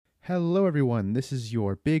Hello, everyone. This is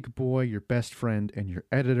your big boy, your best friend, and your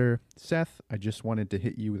editor, Seth. I just wanted to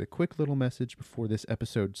hit you with a quick little message before this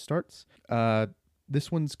episode starts.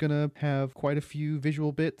 This one's going to have quite a few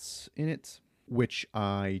visual bits in it, which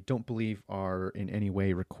I don't believe are in any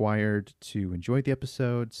way required to enjoy the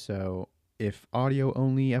episode. So if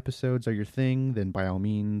audio-only episodes are your thing, then by all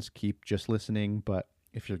means, keep just listening. But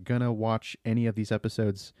if you're going to watch any of these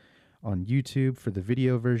episodes on YouTube for the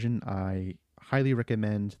video version, I highly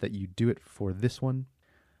recommend that you do it for this one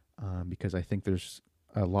because I think there's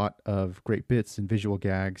a lot of great bits and visual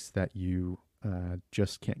gags that you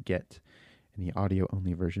just can't get in the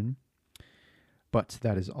audio-only version. But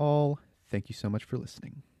that is all. Thank you so much for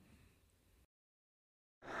listening.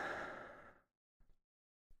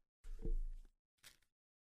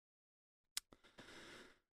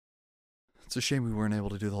 It's a shame we weren't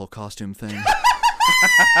able to do the whole costume thing.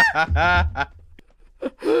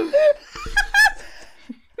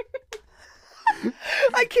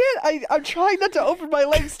 I can't. I'm trying not to open my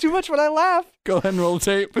legs too much when I laugh. Go ahead and roll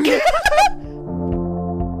tape.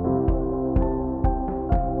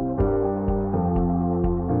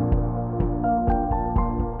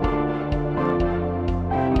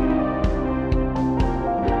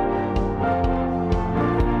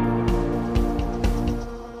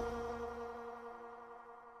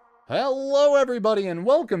 Hello, everybody, and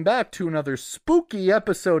welcome back to another spooky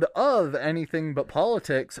episode of Anything But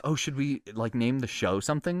Politics. Oh, should we, name the show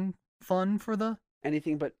something fun for the...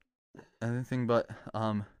 Anything but... Anything but,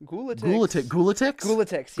 Ghoulatics. Ghoulatics?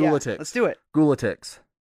 Ghoulatics, yeah. Ghoulatics. Let's do it. Ghoulatics.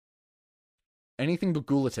 Anything but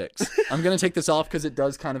Ghoulatics. I'm going to take this off because it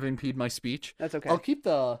does kind of impede my speech. That's okay. I'll keep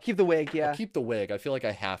the... Keep the wig, yeah. I'll keep the wig. I feel like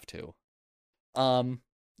I have to.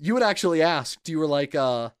 You had actually asked, you were like,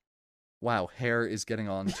 wow, hair is getting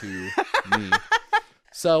on to me.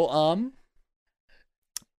 So,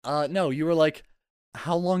 no, you were like,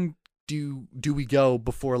 how long do we go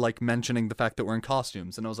before, mentioning the fact that we're in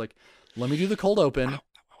costumes? And I was like, let me do the cold open,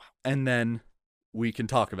 and then we can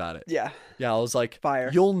talk about it. Yeah. Yeah, I was like,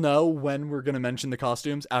 Fire. You'll know when we're going to mention the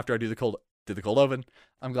costumes after I do the cold open.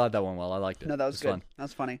 I'm glad that went well. I liked it. No, that was good. Fun. That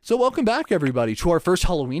was funny. So welcome back, everybody, to our first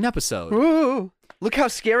Halloween episode. Ooh, look how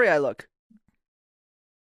scary I look.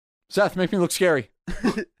 Seth, make me look scary.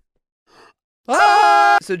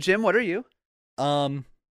 Ah! So, Jim, what are you? I'm...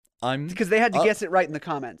 Because they had to guess it right in the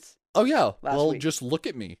comments. Oh, yeah. Last Well, week. just look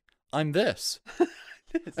at me. I'm this.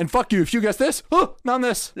 And fuck you if you guess this. Oh, not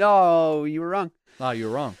this. No, you were wrong. Ah, you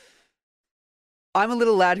were wrong. I'm a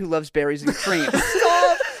little lad who loves berries and cream.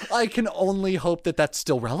 Stop! I can only hope that that's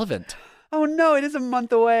still relevant. Oh, no, it is a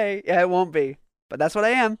month away. Yeah, it won't be. But that's what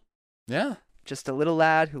I am. Yeah. Just a little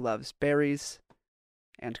lad who loves berries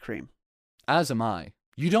and cream. As am I.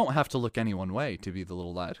 You don't have to look any one way to be the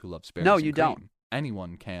little lad who loves berries No, and you cream. don't.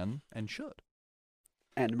 Anyone can and should.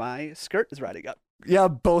 And my skirt is riding up. Yeah,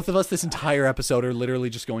 both of us this entire episode are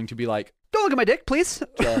literally just going to be like... Don't look at my dick, please.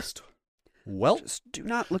 Just do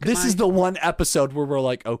not look at this my... is the one episode where we're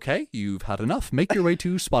like, okay, you've had enough. Make your way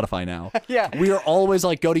to Spotify now. Yeah. We are always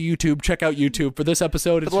like, go to YouTube, check out YouTube. For this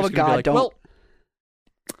episode, it's But just little going to be God, like, don't.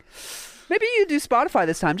 Maybe you do Spotify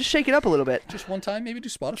this time. Just shake it up a little bit. just one time, maybe do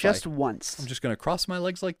Spotify. Just once. I'm just going to cross my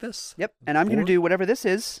legs like this. Yep. And I'm going to do whatever this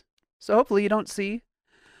is. So hopefully you don't see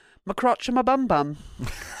my crotch and my bum bum.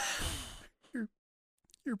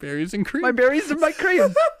 Your berries and cream. My berries and my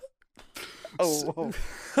cream. Oh.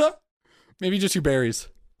 Maybe just your berries.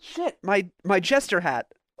 Shit. My jester hat.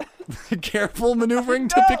 Careful maneuvering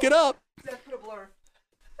to pick it up. That's put a blur.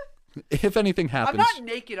 If anything I'm happens. not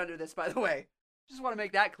naked under this, by the way. Just want to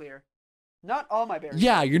make that clear. Not all my berries.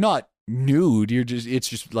 Yeah, you're not nude. It's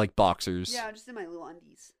just like boxers. Yeah, I'm just in my little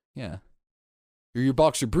undies. Yeah. Or your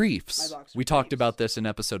boxer briefs. My boxer we talked briefs. about this in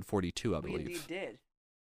episode 42, I We believe. indeed did.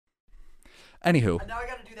 Anywho. And now I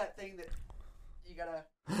gotta do that thing that you gotta...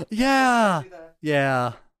 Yeah. do the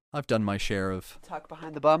Yeah. I've done my share of... tuck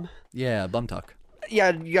behind the bum. Yeah, bum tuck.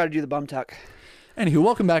 Yeah, you gotta do the bum tuck. Anywho,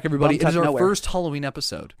 welcome back, everybody. Bum It is tuck our nowhere. first Halloween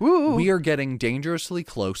episode. Woo! We are getting dangerously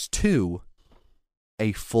close to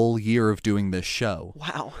a full year of doing this show.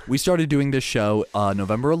 Wow. We started doing this show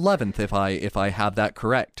November 11th, if I have that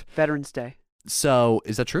correct. Veterans Day. So,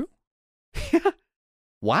 is that true? Yeah.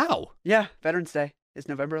 Wow. Yeah, Veterans Day is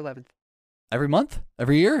November 11th. Every month?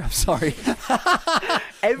 Every year? I'm sorry.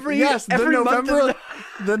 Every yes, every month of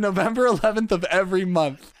the November 11th of every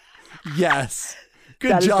month. Yes.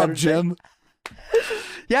 Good That is job, Veterans Day. Jim.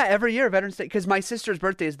 Yeah, every year Veterans Day, because my sister's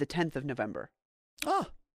birthday is the 10th of November. Oh.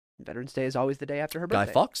 Veterans Day is always the day after her Guy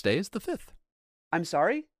birthday. Fawkes Day is the 5th. I'm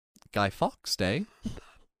sorry? Guy Fawkes Day.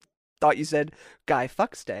 Thought you said Guy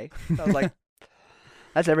Fucks Day. So I was like,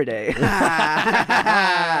 That's every day.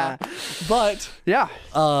 But Yeah.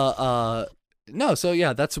 no, so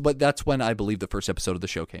yeah, that's when I believe the first episode of the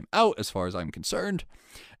show came out, as far as I'm concerned.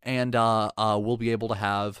 And we'll be able to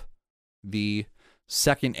have the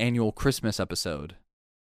second annual Christmas episode.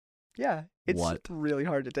 Yeah. It's What? really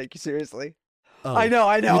hard to take you seriously. Oh. I know.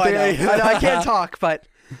 I can't talk, but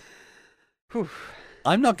whew.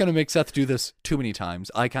 I'm not going to make Seth do this too many times.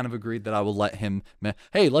 I kind of agreed that I will let him.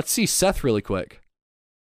 Hey, let's see Seth really quick.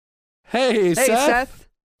 Hey, Seth.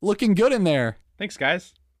 Looking good in there. Thanks,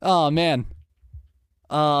 guys. Oh, man.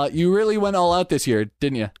 You really went all out this year,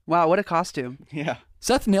 didn't you? Wow, what a costume. Yeah.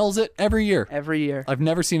 Seth nails it every year. Every year. I've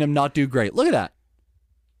never seen him not do great. Look at that.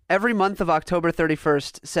 Every month of October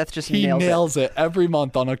 31st, Seth just He nails nails it. Every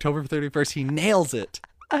month on October 31st. He nails it.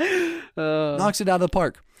 Knocks it out of the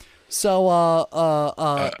park. So,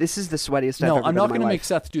 this is the sweatiest I've no, ever I'm been not in my going to make life.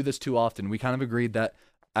 Seth do this too often. We kind of agreed that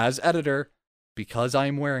as editor, because I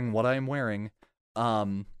am wearing what I am wearing,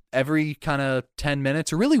 every kind of 10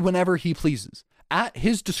 minutes, or really whenever he pleases, at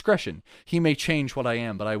his discretion, he may change what I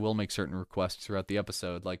am, but I will make certain requests throughout the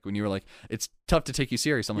episode. Like when you were like, it's tough to take you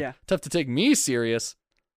serious. I'm like, Yeah. tough to take me serious.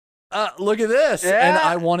 Look at this. Yeah. And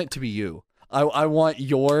I want it to be you. I want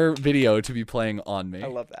your video to be playing on me. I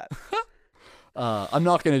love that. I'm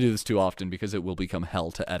not going to do this too often because it will become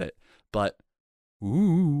hell to edit. But,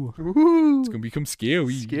 Ooh. it's going to become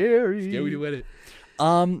scary. Scary. Scary to edit.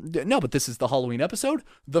 No, but this is the Halloween episode,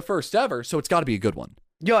 the first ever, so it's got to be a good one.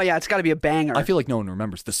 Yo, yeah, it's got to be a banger. I feel like no one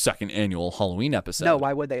remembers the second annual Halloween episode. No,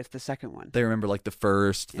 why would they? It's the second one. They remember like the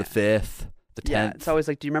first, the fifth, the 10th. Yeah, it's always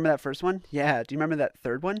like, do you remember that first one? Yeah. Do you remember that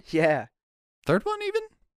third one? Yeah. Third one even?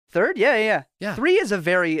 Third? Yeah. Yeah. 3 is a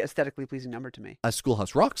very aesthetically pleasing number to me. As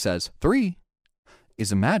Schoolhouse Rock says, 3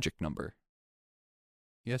 is a magic number.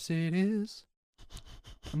 Yes, it is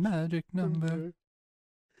a magic number.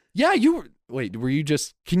 Yeah, you were. Wait, were you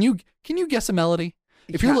just? Can you guess a melody?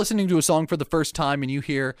 If you're Yeah. listening to a song for the first time and you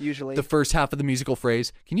hear Usually. the first half of the musical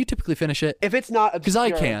phrase, can you typically finish it? If it's not Because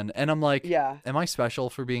obscure. I can, and I'm like, Yeah. am I special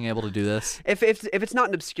for being able to do this? If it's not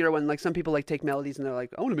an obscure one, like some people like take melodies and they're like,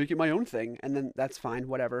 I want to make it my own thing, and then that's fine,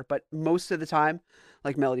 whatever. But most of the time,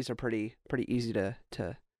 like melodies are pretty easy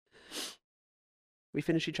to. We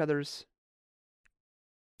finish each other's.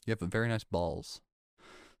 You have very nice balls.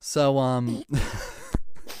 So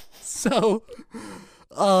so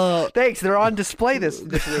Thanks, they're on display this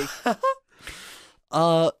week.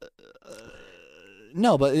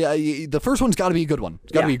 no, but the first one's got to be a good one.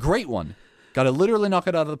 It's got to Yeah. be a great one. Got to literally knock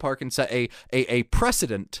it out of the park and set a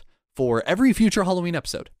precedent for every future Halloween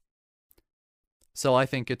episode. So I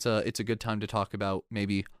think it's a good time to talk about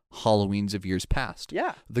maybe Halloweens of years past.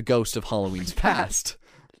 Yeah. The ghost of Halloween's past.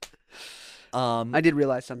 I did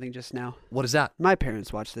realize something just now. What is that? My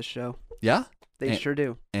parents watch this show. Yeah? They sure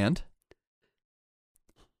do. And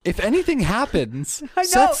if anything happens, I know.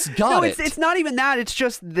 Seth's got no, it. it's not even that. It's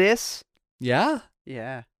just this. Yeah?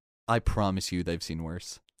 Yeah. I promise you they've seen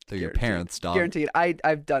worse. They're your Guaranteed. parents, dog. Guaranteed. I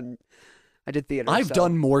did theater. I've so.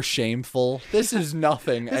 done more shameful. This is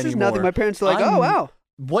nothing This anymore. is nothing. My parents are like, I'm- oh wow,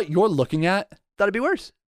 What you're looking at, thought it'd be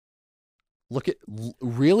worse.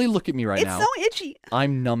 really look at me right it's now. so itchy.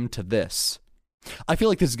 I'm numb to this. I feel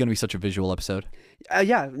like this is going to be such a visual episode.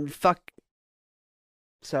 Yeah. Fuck.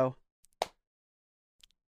 So.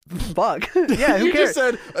 Fuck. Yeah. Who You cares?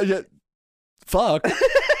 just said, fuck.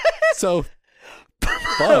 So,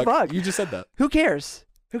 fuck. Fuck. You just said that. Who cares?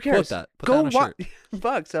 Who cares? Quote that. Put Go that on a shirt.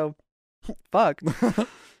 Fuck. So. Fuck.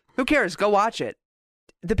 Who cares? Go watch it.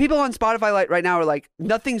 The people on Spotify right now are like,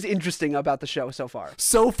 nothing's interesting about the show so far.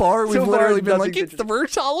 So far, we've So far, literally been like, nothing's it's the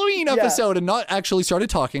first Halloween Yeah. episode, and not actually started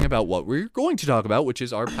talking about what we're going to talk about, which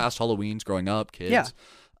is our past Halloweens growing up, kids. Yeah.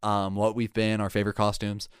 What we've been, our favorite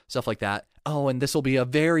costumes, stuff like that. Oh, and this will be a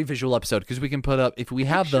very visual episode because we can put up, if we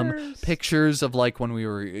have them, pictures of like when we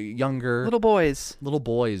were younger. Little boys. Little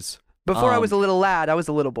boys. Before I was a little lad, I was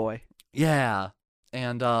a little boy. Yeah.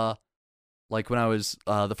 And like when I was,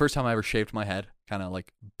 the first time I ever shaved my head, kind of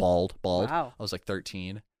like bald. Wow. I was like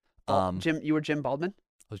 13. You were Jim Baldwin?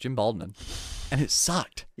 I was Jim Baldwin. And it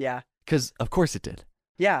sucked. Yeah. Because, of course it did.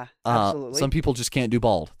 Yeah, absolutely. Some people just can't do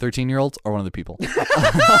bald. 13-year-olds are one of the people.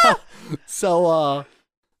 So,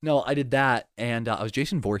 no, I did that, and I was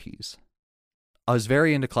Jason Voorhees. I was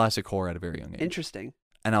very into classic horror at a very young age. Interesting.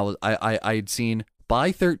 And I'd seen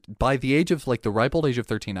by the age of like the ripe old age of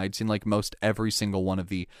 13, I'd seen like most every single one of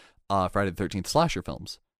the Friday the 13th slasher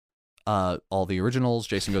films. All the originals,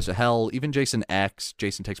 Jason Goes to Hell, even Jason X,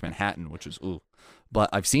 Jason Takes Manhattan, which is ooh. But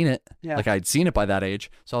I've seen it. Yeah. Like I'd seen it by that age.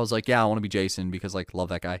 So I was like, yeah, I want to be Jason because like love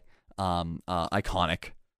that guy.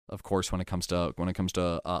 Iconic, of course, when it comes to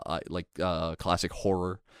classic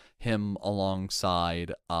horror. him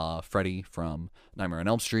alongside Freddy from Nightmare on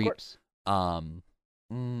Elm Of Street. course.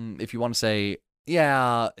 If you want to say,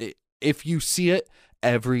 yeah, if you see it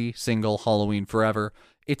every single Halloween forever,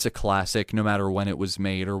 it's a classic, no matter when it was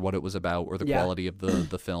made or what it was about or the quality of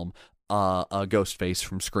the film. Ghostface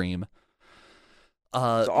from Scream. So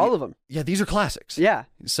all of them. Yeah, these are classics. Yeah.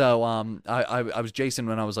 So I was Jason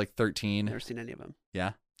when I was like 13. Never seen any of them.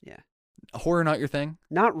 Yeah. Yeah. Horror not your thing?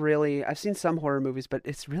 Not really. I've seen some horror movies, but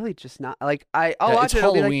it's really just not like I'll Yeah, watch it's it.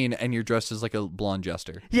 I'll be like, Halloween and you're dressed as like a blonde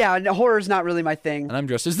jester. yeah, no, horror's not really my thing. And I'm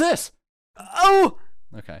dressed as this. Oh,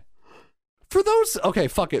 Okay. For those, okay,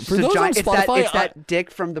 fuck it. For Just a those giant- on Spotify, it's that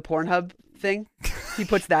dick from the Pornhub thing. He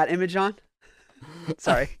puts that image on.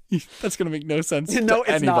 Sorry. that's gonna make no sense No,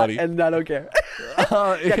 to it's anybody. not, and I don't care.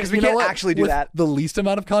 Yeah, because we can't actually do that. The least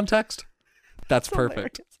amount of context. That's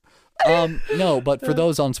perfect. No, but for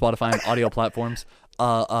those on Spotify and audio platforms,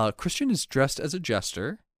 Christian is dressed as a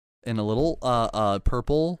jester in a little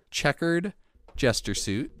purple checkered jester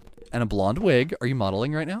suit and a blonde wig. Are you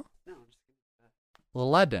modeling right now? No, A little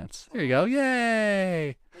lad dance. There you go.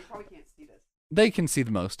 Yay! they probably can't see this. They can see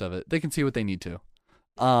the most of it. They can see what they need to.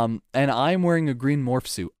 And I'm wearing a green morph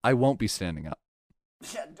suit. I won't be standing up.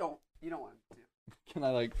 Yeah, you don't want to. Can I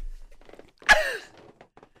like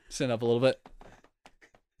stand up a little bit?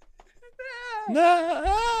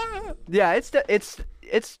 Yeah,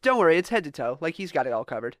 it's. Don't worry, it's head to toe. Like he's got it all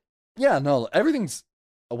covered. Yeah, no, everything's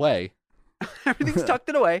away. Everything's tucked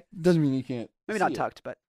it away. Doesn't mean you can't. Maybe see not it. tucked,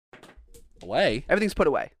 but Away. everything's put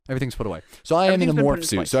away. Everything's put away. So I am in a Everything's been put morph in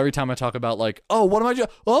suit. place. So every time I talk about like, oh, what am I?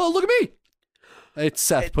 Oh, look at me. It's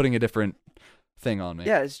Seth putting a different thing on me.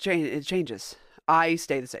 Yeah, it changes. I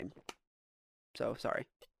stay the same. So sorry.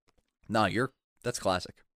 No, that's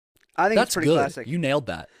classic. I think That's it's pretty good. classic. You nailed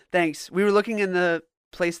that. Thanks. We were looking in the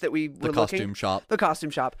place that we were The costume shop. the costume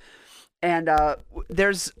shop, and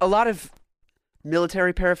there's a lot of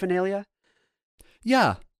military paraphernalia.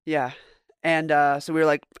 Yeah. Yeah. And so we were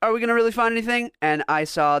like, are we going to really find anything? And I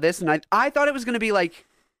saw this, and I thought it was going to be like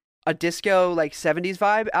a disco, like 70s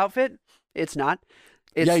vibe outfit. It's not.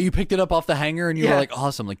 Yeah, you picked it up off the hanger and you were Yeah. like,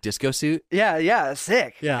 awesome, like disco suit. Yeah,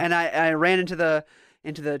 sick. Yeah. And I ran into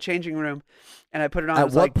the changing room, and I put it on. I At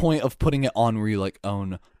was what like, point of putting it on were you like, oh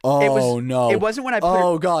no? Oh no. It wasn't when I put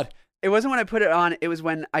Oh it. God. It wasn't when I put it on. It was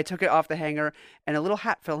when I took it off the hanger, and a little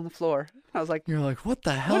hat fell on the floor. I was like, You're like, what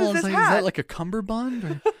the hell? is I was this like, is hat? that like a cummerbund?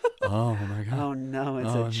 Or... oh my God. oh no, it's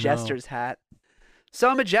Oh, a no. jester's hat. So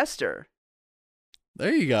I'm a jester,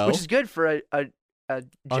 There you go. which is good for a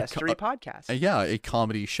jestery podcast. Yeah, a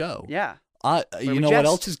comedy show. Yeah. You we know what jest.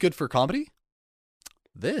 else is good for comedy?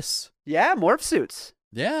 This. Yeah, morph suits.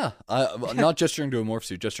 Yeah. Not gesturing to a morph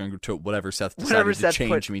suit, gesturing to whatever Seth decided Whatever to Seth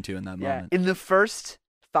change put- me to in that Yeah. moment. In the first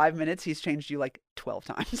 5 minutes, he's changed you like 12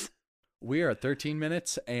 times. We are at 13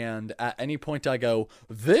 minutes, and at any point I go,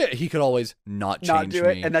 he could always not Not change do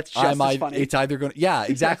it, me. and that's just as funny. It's either going to, yeah,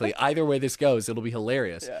 exactly. Either way this goes, it'll be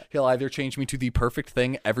hilarious. Yeah. He'll either change me to the perfect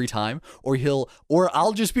thing every time, or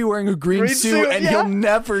I'll just be wearing a green Green suit, suit, and yeah. he'll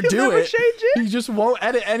never He'll do never it. change it. He just won't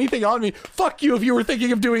edit anything on me. Fuck you if you were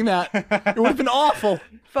thinking of doing that. It would have been awful.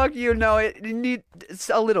 Fuck you. No, it need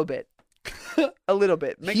a little bit. A little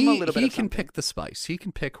bit. Make him a little bit. He of can something. pick the spice. He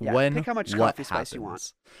can pick Yeah, when pick how much what coffee spice you want.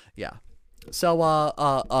 happens. Yeah. So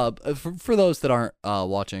for those that aren't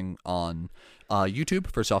watching on YouTube,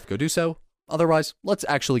 first off, go do so. Otherwise, let's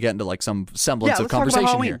actually get into like some semblance Yeah, of let's talk about conversation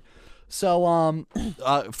Halloween. here.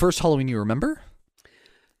 So first Halloween you remember?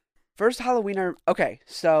 First Halloween. Okay,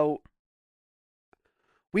 so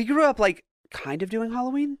we grew up like kind of doing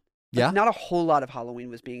Halloween. Like, Yeah. Not a whole lot of Halloween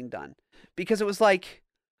was being done because it was like,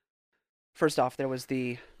 first off, there was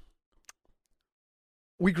the.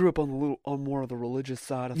 We grew up on more of the religious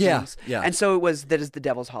side of things. Yeah. And so that is the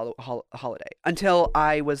devil's holiday. Until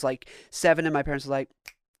I was like 7 and my parents were like,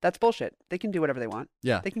 that's bullshit. They can do whatever they want.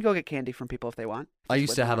 Yeah. They can go get candy from people if they want. I That's used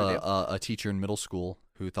what to they have wanna do. a teacher in middle school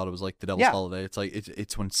who thought it was like the devil's Yeah. holiday. It's like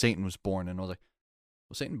it's when Satan was born, and I was like,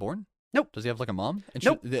 was Satan born? Nope. Does he have like a mom? And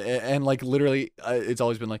Nope. And like literally, it's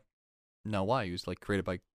always been like, no, why? He was like created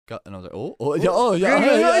by God, and I was like, oh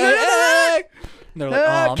yeah. And they're like,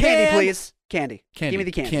 oh candy, man. please. Candy. Candy. Give me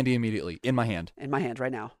the candy. Candy immediately in my hand. In my hand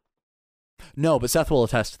right now. No, but Seth will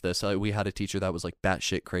attest to this. We had a teacher that was like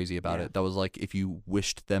batshit crazy about Yeah. it. That was like, if you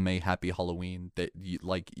wished them a happy Halloween, that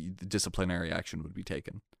disciplinary action would be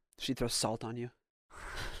taken. She throws salt on you.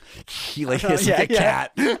 He like hissed Yeah, like a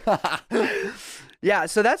cat. Yeah,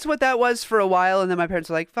 so that's what that was for a while, and then my parents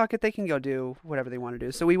were like, fuck it, they can go do whatever they want to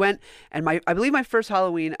do. So we went, and I believe my first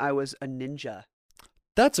Halloween, I was a ninja.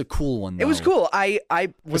 That's a cool one, though. It was cool. I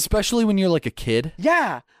was Especially when you're like a kid.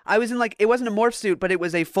 Yeah, I was in like, it wasn't a morph suit, but it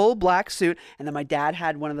was a full black suit, and then my dad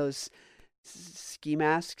had one of those ski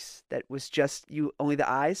masks that was just only the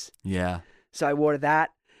eyes. Yeah. So I wore that,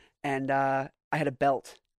 and I had a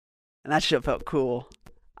belt, and that shit felt cool.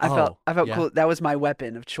 I felt yeah. cool. That was my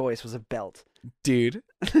weapon of choice, was a belt. Dude,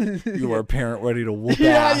 you were a parent ready to whoop Yeah,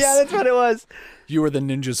 ass. yeah, that's what it was. You were the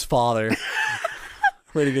ninja's father.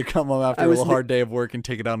 Ready to come home after I a was little hard day of work and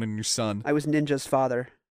take it out on your son. I was Ninja's father.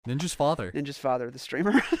 Ninja's father. Ninja's father, the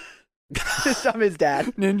streamer. I'm his dad.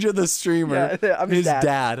 Ninja the streamer. Yeah, I'm his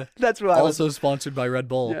dad. That's what I was. Also sponsored by Red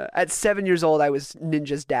Bull. Yeah. At 7 years old, I was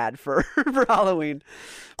Ninja's dad for Halloween.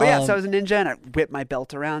 But yeah, so I was a ninja, and I whipped my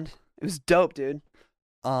belt around. It was dope, dude.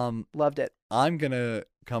 Loved it. I'm gonna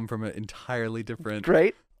come from an entirely different.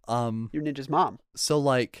 Great. You're Ninja's mom. So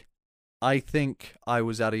like, I think I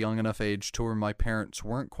was at a young enough age to where my parents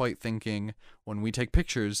weren't quite thinking when we take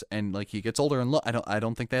pictures, and like he gets older and look. I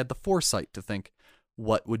don't think they had the foresight to think,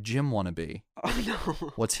 what would Jim want to be? Oh no.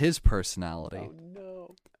 What's his personality? Oh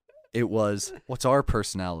no. It was, what's our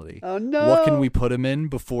personality? Oh no. What can we put him in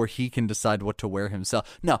before he can decide what to wear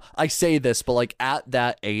himself? No, I say this, but like at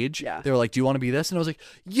that age, Yeah. they were like, do you want to be this? And I was like,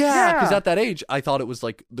 yeah, because Yeah. at that age, I thought it was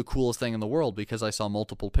like the coolest thing in the world because I saw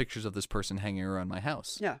multiple pictures of this person hanging around my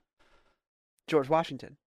house. Yeah. George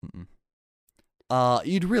Washington.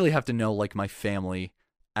 You'd really have to know like my family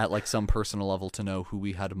at like some personal level to know who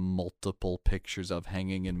we had multiple pictures of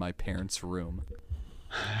hanging in my parents' room.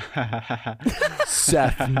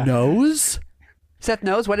 Seth knows? Seth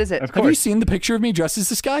knows? What is it? Of Have you course. seen the picture of me dressed as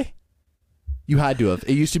this guy? You had to have.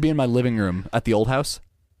 It used to be in my living room at the old house.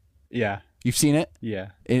 Yeah. You've seen it? Yeah.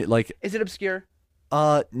 It like Is it obscure?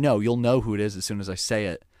 no, you'll know who it is as soon as I say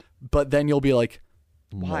it. But then you'll be like,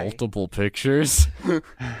 Why? multiple pictures?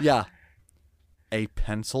 Yeah. A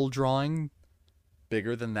pencil drawing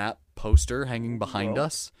bigger than that poster hanging behind Whoa.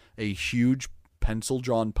 us. A huge pencil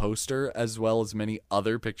drawn poster as well as many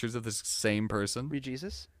other pictures of this same person. Were you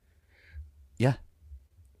Jesus? Yeah.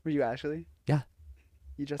 Were you actually? Yeah.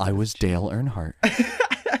 You just I was Dale Earnhardt.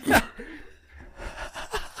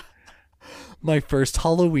 My first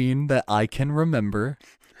Halloween that I can remember,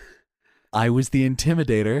 I was the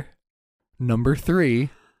Intimidator, number 3,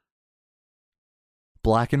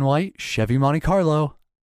 black and white Chevy Monte Carlo,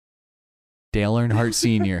 Dale Earnhardt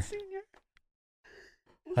Sr.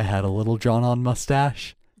 I had a little drawn-on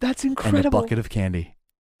mustache That's and incredible. a bucket of candy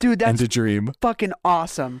Dude, and that's a dream. fucking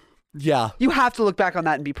awesome. Yeah, You have to look back on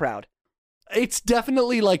that and be proud. it's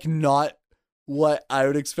definitely like not what I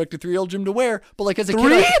would expect a 3-year-old Jim to wear, but like as a 3?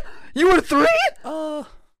 kid, You were 3?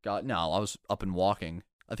 God, no, I was up and walking.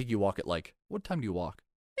 I think you walk at like, what time do you walk?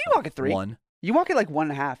 You walk at 3. 1. You walk at like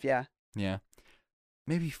 1.5, yeah. Yeah.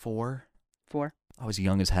 Maybe 4. 4. I was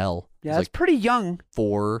young as hell. Yeah, It that's was like pretty young,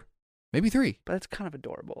 4, maybe 3. but it's kind of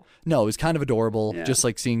adorable. No, it was kind of adorable. Yeah. Just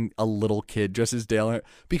like seeing a little kid dressed as Dale.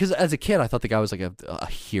 Because as a kid, I thought the guy was like a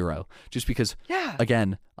hero. Just because, Yeah.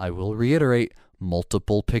 again, I will reiterate,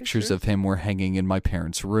 multiple pictures Pictures. of him were hanging in my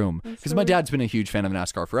parents' room. That's Because so my weird. dad's been a huge fan of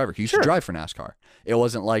NASCAR forever. He used Sure. to drive for NASCAR. It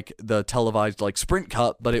wasn't like the televised like Sprint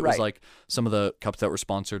Cup, but it was Right. like some of the cups that were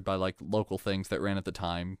sponsored by like local things that ran at the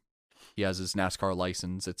time. He has his NASCAR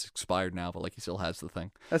license. It's expired now, but like he still has the thing.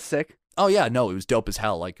 That's sick. Oh yeah, no, it was dope as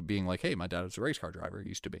hell. Like being like, hey, my dad was a race car driver. He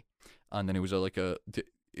used to be, and then he was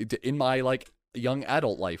in my like young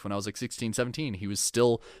adult life when I was like 16, 17. He was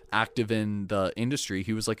still active in the industry.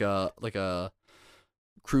 He was like a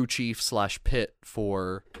crew chief / pit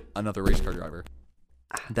for another race car driver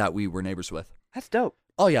that we were neighbors with. That's dope.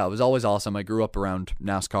 Oh yeah, it was always awesome. I grew up around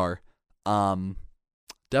NASCAR.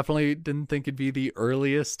 Definitely didn't think it'd be the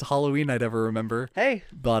earliest Halloween I'd ever remember. Hey.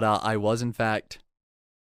 But I was, in fact,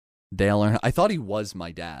 Dale Earnhardt. I thought he was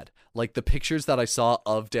my dad. Like, the pictures that I saw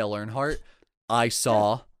of Dale Earnhardt, I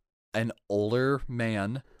saw an older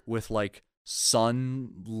man with, like,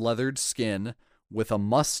 sun-leathered skin with a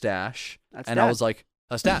mustache. That's and Dad. I was like,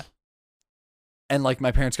 that's Dad. And, like,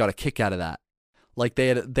 my parents got a kick out of that. Like,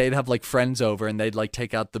 they'd have, like, friends over, and they'd, like,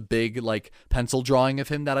 take out the big, like, pencil drawing of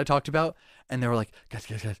him that I talked about. And they were like, guys,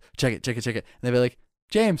 check it. And they'd be like,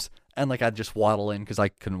 James. And, like, I'd just waddle in because I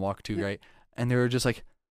couldn't walk too great. And they were just like,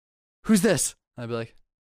 who's this? And I'd be like,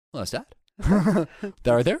 well, that's Dad.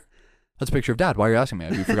 There, right there? That's a picture of Dad. Why are you asking me?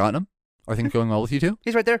 Have you forgotten him? Are things going well with you two?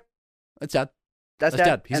 He's right there. It's Dad. That's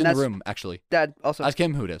Dad. He's And in the that's room, actually. Dad also. Ask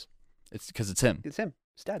him who it is. It's because it's him. It's him.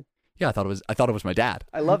 It's Dad. Yeah, I thought it was my dad.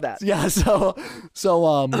 I love that. Yeah, so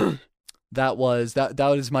that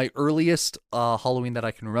was my earliest Halloween that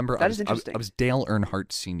I can remember. That is interesting. I was Dale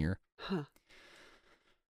Earnhardt Sr. Huh.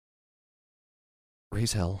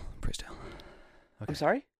 Raise hell, praise Dale. Okay. I'm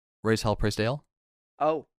sorry? Raise hell, praise Dale.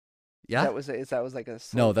 Oh, Yeah. that was like a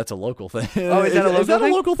No, that's a local thing. Oh, is that a local Is that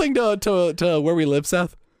thing? a local thing to where we live,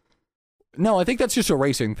 Seth? No, I think that's just a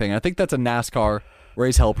racing thing. I think that's a NASCAR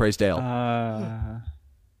raise hell praise Dale.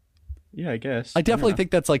 Yeah, I guess. I definitely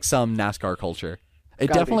think that's like some NASCAR culture. It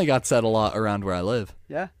Gotta definitely got said a lot around where I live.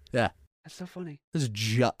 Yeah. Yeah. That's so funny. This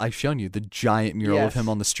is I've shown you the giant mural of Yes. him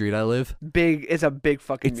on the street I live. Big. It's a big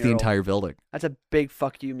fucking It's mural. the entire building. That's a big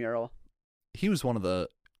fuck you mural. He was one of the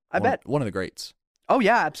I bet. one of the greats. Oh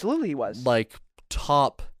yeah, absolutely he was. Like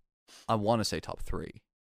top, I want to say top 3.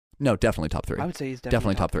 No, definitely top 3. I would say he's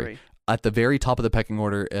Definitely definitely, top three. At the very top of the pecking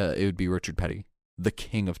order, it would be Richard Petty, the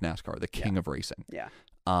king of NASCAR, the king of racing. Yeah.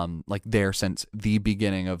 Like there since the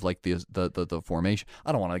beginning of like the formation.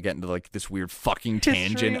 I don't want to get into like this weird fucking History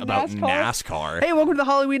tangent of about NASCAR? NASCAR. Hey, welcome to the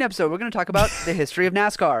Halloween episode. We're going to talk about the history of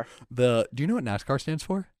NASCAR. Do you know what NASCAR stands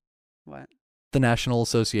for? What? The National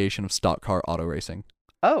Association of Stock Car Auto Racing.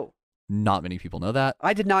 Oh, Not many people know that.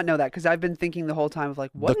 I did not know that because I've been thinking the whole time of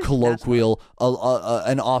like, what The is colloquial,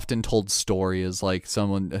 an often told story is like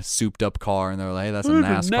someone a souped up car, and they're like, "Hey, that's a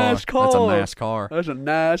That's a NASCAR. That's a NASCAR. NASCAR. That's a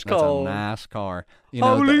That's a NASCAR. NASCAR." You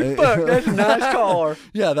know, Holy fuck, that's a NASCAR.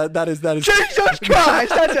 Yeah, that is. Jesus Christ,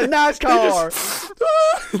 that's a NASCAR.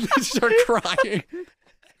 They start crying.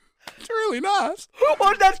 It's really nice.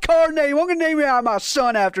 What's that car name? I'm going to name my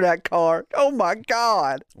son after that car. Oh my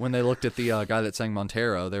God. When they looked at the guy that sang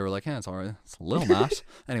Montero, they were like, "Yeah, it's all right. It's a little nice."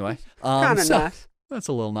 Anyway, Kind of so- nice. That's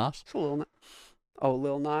a little nice. It's a little nice. Oh,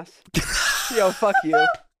 Lil Nas. Yo, fuck you.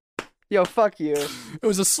 Yo, fuck you. It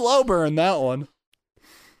was a slow burn, that one.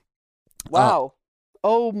 Wow.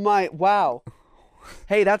 Oh my, wow.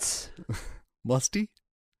 Hey, that's Musty?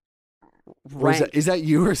 Or rank. is that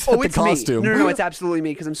you or is that the It's costume? me. No, it's absolutely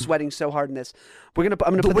me because I'm sweating so hard in this. I'm gonna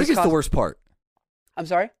the put wig this is the worst part. I'm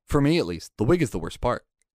sorry? For me, at least. The wig is the worst part.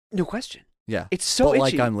 No question. Yeah. It's so but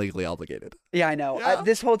itchy. like I'm legally obligated. Yeah, I know. Yeah.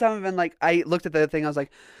 This whole time I've been like, I looked at the thing. I was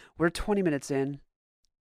like, we're 20 minutes in.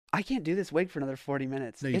 I can't do this wig for another 40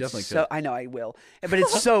 minutes. No, you It's definitely so, could. I know I will. But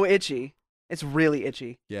it's so itchy. It's really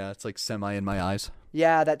itchy. Yeah, it's like semi in my eyes.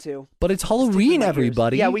 Yeah, that too. But it's Stick with Halloween, my ears.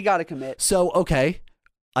 everybody. Yeah, we got to commit. So, okay.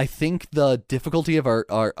 I think the difficulty of our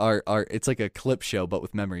it's like a clip show, but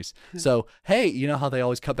with memories. So, hey, you know how they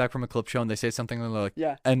always cut back from a clip show and they say something and they're like,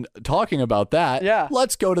 Yeah. and talking about that, Yeah.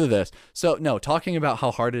 let's go to this. So, no, talking about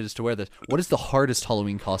how hard it is to wear this. What is the hardest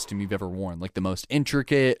Halloween costume you've ever worn? Like the most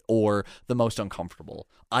intricate or the most uncomfortable?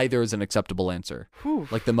 Either is an acceptable answer. Whew.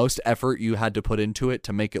 Like the most effort you had to put into it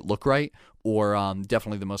to make it look right, or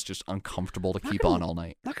definitely the most just uncomfortable to keep on all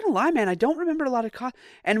night. Not going to lie, man. I don't remember a lot of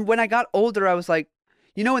And when I got older, I was like,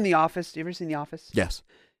 you know, in The Office, you ever seen The Office? Yes.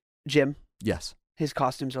 Jim, Yes. his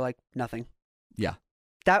costumes are like nothing. Yeah.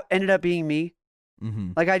 That ended up being me.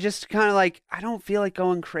 Mm-hmm. Like, I just kind of like, I don't feel like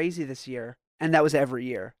going crazy this year. And that was every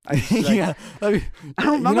year. I just, like, yeah. I mean,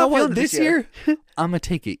 I'm you not know feeling what? it This this year, year. I'm going to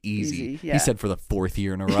take it easy. Easy, yeah. He said for the 4th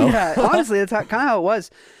year in a row. Yeah, honestly, that's kind of how it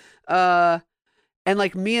was. And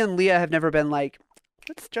like me and Leah have never been like,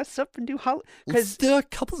 let's dress up and do Halloween. Let's do a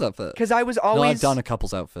couple's outfit. Because I was No, always. I've done a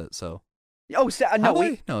couple's outfit, so. Oh, no, Have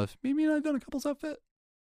I? No, if Mimi and I've done a couple's outfit.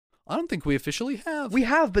 I don't think we officially have. we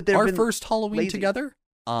have, but there Our been first Halloween lazy. together.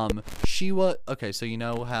 She was okay. So you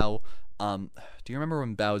know how? Do you remember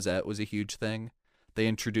when Bowsette was a huge thing? They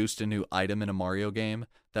introduced a new item in a Mario game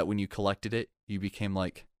that when you collected it, you became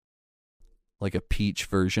like a Peach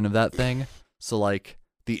version of that thing. So like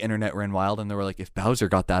the internet ran wild, and they were like, if Bowser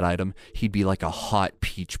got that item, he'd be like a hot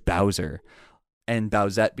Peach Bowser, and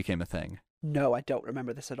Bowsette became a thing. No, I don't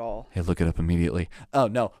remember this at all. Hey, look it up immediately. Oh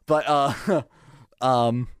no, but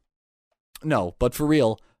no, but for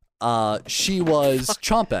real, she was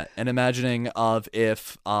Chompette, and imagining of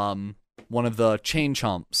if one of the chain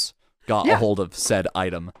chomps got a hold of said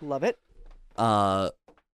item. Love it.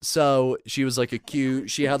 So she was like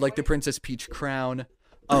she had like the Princess Peach crown.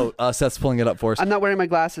 Oh, Seth's pulling it up for us. I'm not wearing my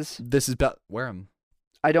glasses. This is wear them.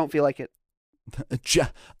 I don't feel like it.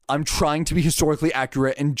 I'm trying to be historically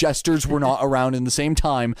accurate, and jesters were not around in the same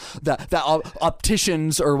time that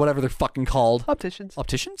opticians or whatever they're fucking called. Opticians.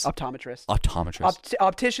 Opticians? Optometrists. Optometrists.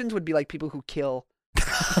 Opticians would be like people who kill.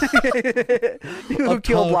 People who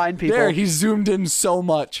kill blind people. There, he zoomed in so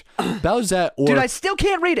much. Bowsette or Dude, I still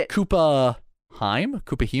can't read it. Koopa Hime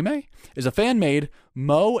is a fan-made,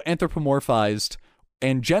 anthropomorphized,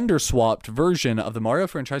 and gender-swapped version of the Mario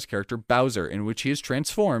franchise character Bowser, in which he is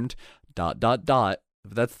transformed. ...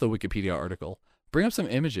 That's the Wikipedia article. Bring up some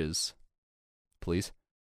images, please,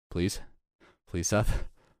 Seth.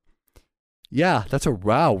 Yeah, that's a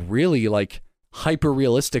really like hyper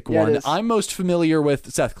realistic Yeah, it one. is. I'm most familiar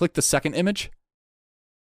with Seth. Click the second image.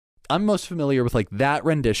 I'm most familiar with like that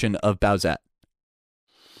rendition of Bowsette.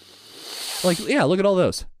 Like, yeah, look at all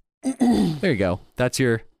those. There you go. That's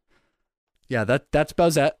your. Yeah, that's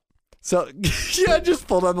Bowsette. So yeah, just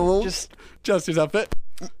pulled on the little Jester's outfit.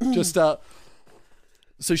 Just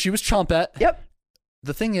So she was Chompette. Yep.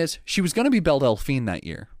 The thing is, she was gonna be Belle Delphine that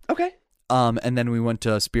year. Okay. And then we went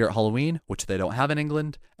to Spirit Halloween, which they don't have in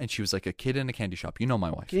England, and she was like a kid in a candy shop. You know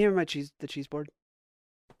my wife. Can you hear the cheese board?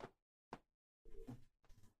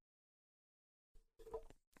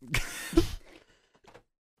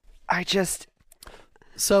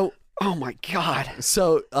 So. Oh my God.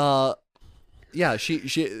 So, yeah, she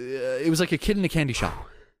it was like a kid in a candy shop.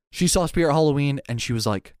 She saw Spirit Halloween and she was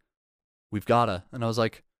like, "We've gotta." And I was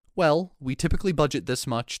like, "Well, we typically budget this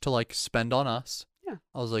much to like spend on us." Yeah.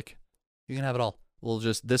 I was like, "You can have it all. We'll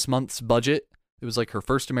just this month's budget." It was like her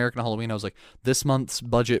first American Halloween. I was like, "This month's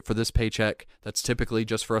budget for this paycheck, that's typically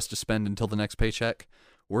just for us to spend until the next paycheck.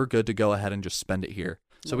 We're good to go ahead and just spend it here."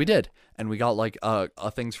 So we did, and we got like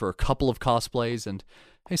things for a couple of cosplays. And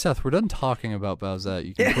hey, Seth, we're done talking about Bowsette.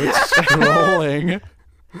 You can quit scrolling.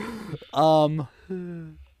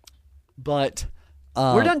 But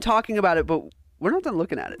we're done talking about it, but we're not done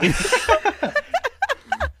looking at it.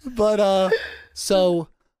 But so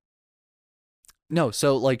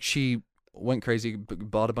like she went crazy,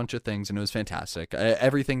 bought a bunch of things, and it was fantastic.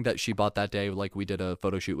 Everything that she bought that day, like we did a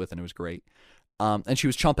photo shoot with, and it was great. And she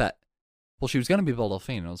was Chompette. Well, she was gonna be Belle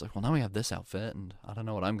Delphine, and I was like, well, now we have this outfit, and I don't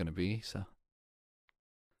know what I'm gonna be. So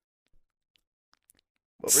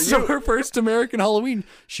her first American Halloween,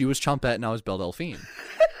 she was Chompette, and I was Belle Delphine.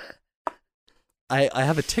 I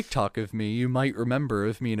have a TikTok of me, you might remember,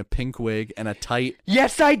 of me in a pink wig and a tight...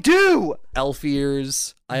 Yes, I do! Elf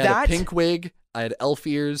ears. I had a pink wig. I had elf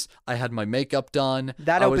ears. I had my makeup done.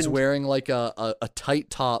 I was wearing like a tight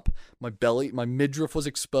top. My belly, my midriff was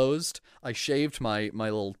exposed. I shaved my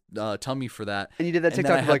little tummy for that. And you did that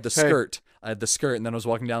TikTok and then I had the skirt. I had the skirt, and then I was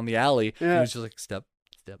walking down the alley, and it was just like, step,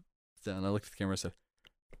 step, step. And I looked at the camera and said,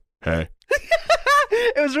 hey.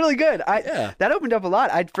 It was really good. That opened up a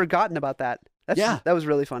lot. I'd forgotten about that. That was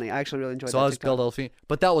really funny. I actually really enjoyed that. So I was Belle Delphine,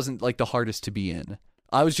 but that wasn't like the hardest to be in.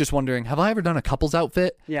 I was just wondering, have I ever done a couple's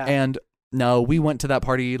outfit? Yeah. And no, we went to that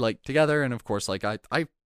party like together, and of course, like I I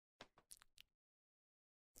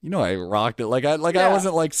rocked it. I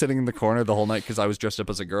wasn't like sitting in the corner the whole night because I was dressed up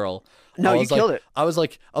as a girl. No, you killed it. I was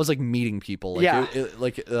like meeting people. Like, yeah.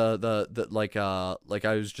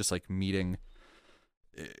 I was just like meeting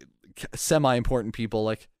semi-important people.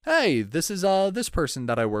 Like, hey, this is this person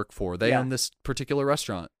that I work for. They own this particular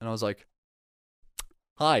restaurant, and I was like,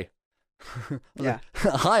 hi. Yeah.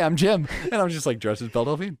 Hi, I'm Jim, and I'm just like dressed as Belle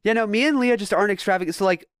Delphine. Yeah, no, me and Leah just aren't extravagant. So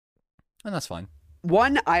like, and that's fine.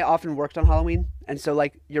 One, I often worked on Halloween, and so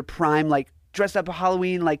like your prime, like dress up a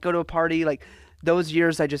Halloween, like go to a party, like those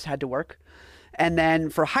years I just had to work. And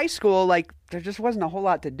then for high school, like there just wasn't a whole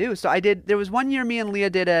lot to do. So there was one year me and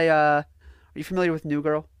Leah did are you familiar with New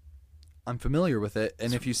Girl? I'm familiar with it,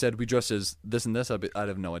 and if you said we dressed as this and this, I'd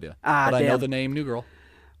have no idea. But damn. I know the name New Girl.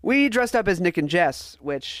 We dressed up as Nick and Jess,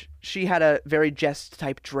 which she had a very Jess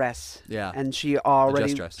type dress. Yeah. And she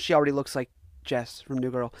already looks like Jess from New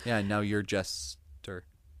Girl. Yeah, and now you're Jester.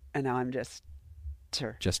 And now I'm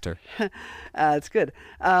Jester. Jester. It's good.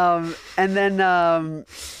 And then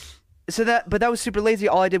but that was super lazy.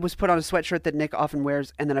 All I did was put on a sweatshirt that Nick often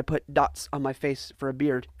wears, and then I put dots on my face for a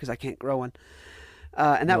beard because I can't grow one.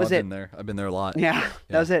 And that was it. I've been there a lot. Yeah,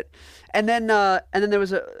 that was it. And then there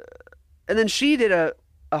was and then she did a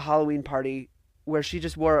Halloween party where she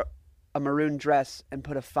just wore a maroon dress and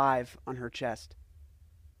put a 5 on her chest.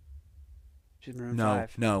 She's maroon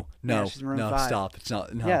 5. No, she's maroon 5. Stop. It's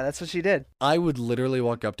not. No. Yeah, that's what she did. I would literally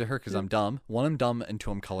walk up to her because I'm dumb. One, I'm dumb, and two,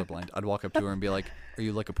 I'm colorblind. I'd walk up to her and be like, "Are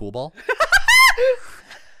you like a pool ball?"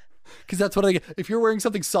 Because that's what I get. If you're wearing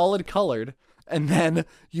something solid colored, and then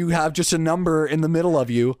you have just a number in the middle of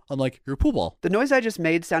you, I'm like, you're a pool ball. The noise I just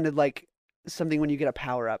made sounded like something when you get a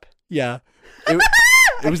power up. Yeah.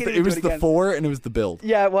 It was the 4 and it was the build.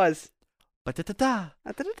 Yeah, it was.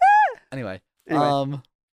 Anyway. Yeah,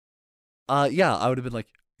 I would have been like,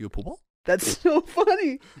 you a pool ball? That's so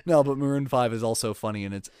funny. No, but Maroon 5 is also funny,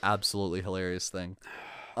 and it's absolutely hilarious thing.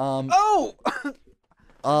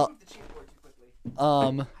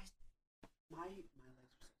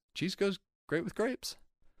 Cheese goes great with grapes.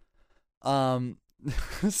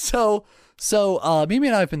 So Mimi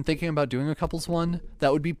and I have been thinking about doing a couples one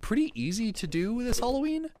that would be pretty easy to do this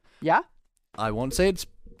Halloween. Yeah? I won't say it's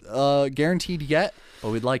guaranteed yet,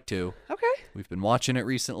 but we'd like to. Okay. We've been watching it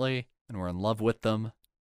recently, and we're in love with them.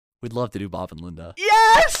 We'd love to do Bob and Linda.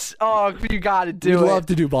 Yes! Oh, you gotta do it. We'd love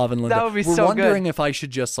to do Bob and Linda. That would be we're so good. We're wondering if I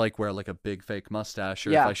should just like wear like a big fake mustache,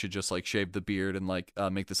 or Yeah. if I should just like shave the beard and like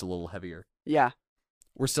make this a little heavier. Yeah.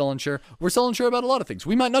 We're still unsure. We're still unsure about a lot of things.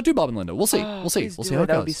 We might not do Bob and Linda. We'll see. We'll see. Please We'll do see how it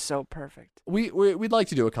That would be goes. so perfect. We'd like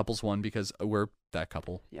to do a couples one because we're that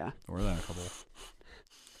couple. Yeah. We're that couple.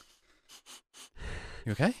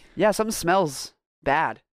 You okay? Yeah, something smells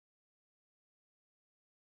bad.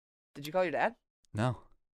 Did you call your dad? No.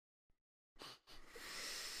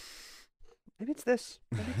 Maybe it's this.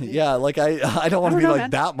 Maybe- Yeah, like I don't want to I be don't know,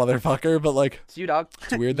 like that motherfucker, but like It's you, dog.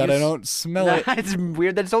 it's weird that I don't smell it. It's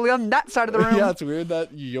weird that it's only on that side of the room. Yeah, it's weird that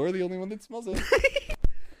you're the only one that smells it.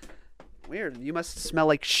 Weird. You must smell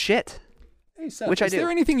like shit. Hey, Seth, Which I is do.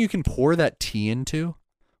 there anything you can pour that tea into?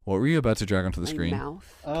 What were you about to drag onto the My screen?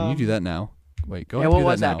 mouth. Can you do that now? Wait, go Yeah, ahead and what do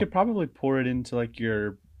was that that? now. I could probably pour it into like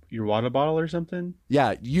your water bottle or something.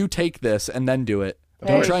 Yeah, you take this and then do it. Of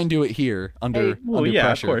Don't course. try and do it here under Well, under yeah,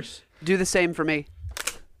 pressure. of course. Do the same for me.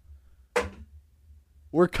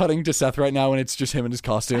 We're cutting to Seth right now, and it's just him in his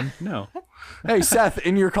costume. No. Hey, Seth,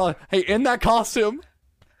 in that costume,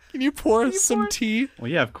 can you pour some tea Well,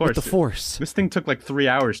 yeah, of course. with the force? This thing took like 3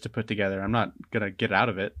 hours to put together. I'm not gonna get out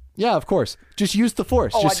of it. Yeah, of course. Just use the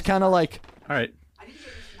force. Oh, Just kind of like. All right.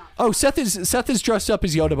 Oh, Seth is dressed up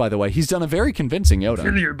as Yoda, by the way. He's done a very convincing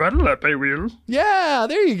Yoda. your bottle up, I will. Yeah,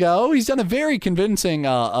 there you go. He's done a very convincing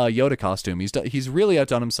Yoda costume. He's really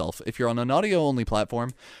outdone himself. If you're on an audio only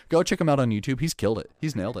platform, go check him out on YouTube. He's killed it.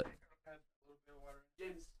 He's nailed it.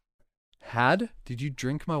 Did you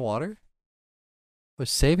drink my water? I was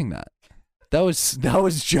saving that. That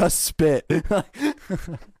was just spit.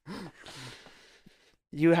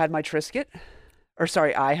 You had my Triscuit? Or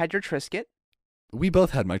sorry, I had your Triscuit. We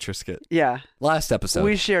both had my Triscuit Yeah. last episode.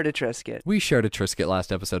 We shared a Triscuit. We shared a Triscuit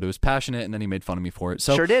last episode. It was passionate, and then he made fun of me for it.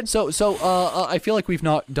 So Sure did. So I feel like we've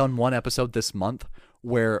not done one episode this month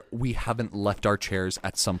where we haven't left our chairs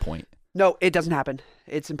at some point. No, it doesn't happen.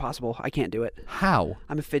 It's impossible. I can't do it. How?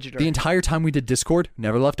 I'm a fidgeter. The entire time we did Discord,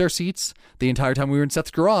 never left our seats. The entire time we were in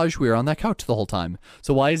Seth's garage, we were on that couch the whole time.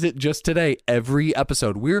 So why is it just today, every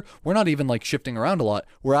episode, we're not even like shifting around a lot.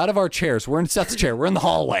 We're out of our chairs. We're in Seth's chair. We're in the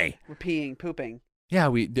hallway. We're peeing, pooping.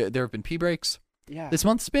 Yeah, there have been pee breaks. Yeah. This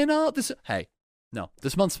month's been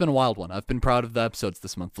this month's been a wild one. I've been proud of the episodes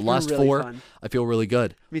this month. The They're last really 4, fun. I feel really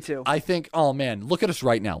good. Me too. I think, oh man, look at us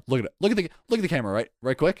right now. Look at it. Look at the camera,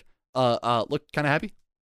 right quick. Look kind of happy.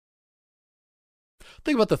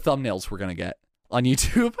 Think about the thumbnails we're gonna get on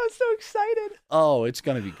YouTube. I'm so excited. Oh, it's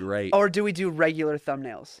gonna be great. Or do we do regular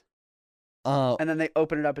thumbnails? And then they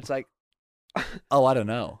open it up, it's like Oh, I don't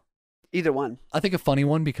know. either one. I think a funny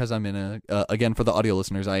one, because I'm in again, for the audio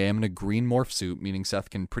listeners, I am in a green morph suit, meaning Seth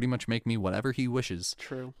can pretty much make me whatever he wishes.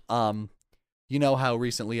 True. You know how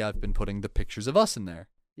recently I've been putting the pictures of us in there.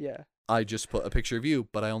 Yeah. I just put a picture of you,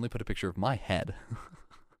 but I only put a picture of my head.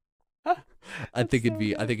 I think so it'd be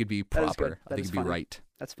good. I think it'd be That is proper. good. I That think is it'd be funny. right.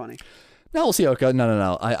 That's funny. No, we'll see how it goes.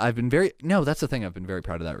 No. I've been that's the thing. I've been very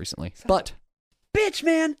proud of that recently. But Bitch,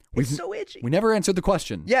 man. We've- It's so itchy. we never answered the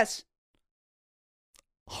question. Yes.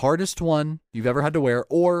 Hardest one you've ever had to wear,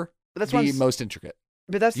 or But that's what the I'm, most intricate.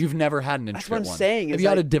 but that's You've never had an that's intricate what I'm one. saying, Have is you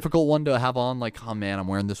had like- a difficult one to have on? Like, oh man, I'm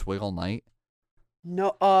wearing this wig all night.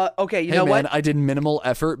 no okay, you Hey know man, what? I did minimal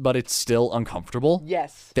effort, but it's still uncomfortable.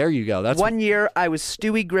 Yes. There you go. That's One year I was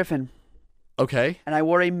Stewie Griffin okay. and I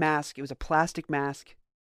wore a mask. It was a plastic mask.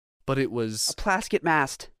 But it A was plastic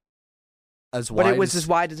mask. as wide. But it was as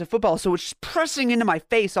wide as a football, so it's just pressing into my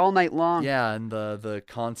face all night long. Yeah, and the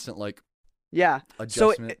constant like Yeah.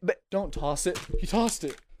 adjustment. but Don't toss it. You tossed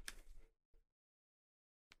it.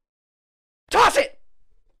 toss it.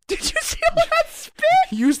 Did you see all that spit?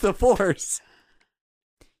 Use the force.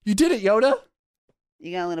 You did it, Yoda.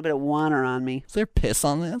 You got a little bit of water on me. Is there piss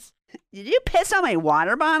on this? Did you piss on my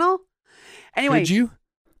water bottle? Anyway, Did you?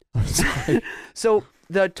 I'm sorry. so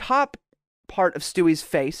the top part of Stewie's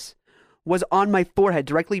face was on my forehead,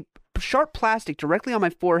 directly sharp plastic directly on my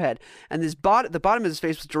forehead, and the bottom of his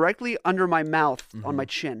face was directly under my mouth on my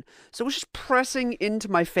chin. So it was just pressing into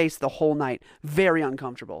my face the whole night. Very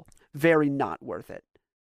uncomfortable. Very not worth it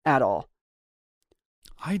at all.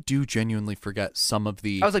 I do genuinely forget some of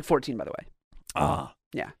the. I was like 14, by the way. Ah.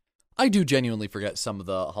 Yeah. I do genuinely forget some of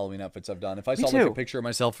the Halloween outfits I've done. If I Me saw like a too. picture of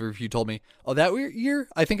myself, or if you told me, "Oh, that year,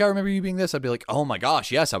 I think I remember you being this," I'd be like, "Oh my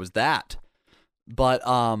gosh, yes, I was that." But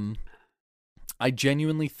I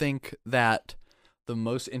genuinely think that the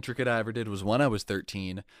most intricate I ever did was when I was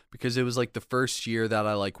 13, because it was like the first year that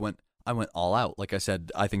I went all out. Like I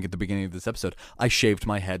said, I think at the beginning of this episode, I shaved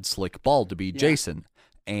my head slick bald to be Jason,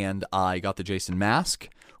 and I got the Jason mask,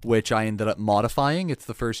 which I ended up modifying. It's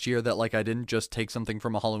the first year that like I didn't just take something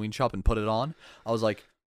from a Halloween shop and put it on. I was like,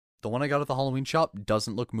 the one I got at the Halloween shop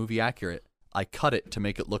doesn't look movie accurate. I cut it to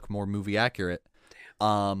make it look more movie accurate.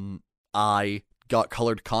 I got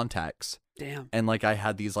colored contacts Damn. And like I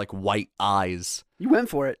had these like white eyes. You went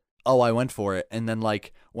for it. Oh, I went for it. And then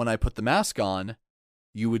like when I put the mask on,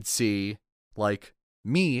 you would see like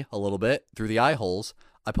me a little bit through the eye holes.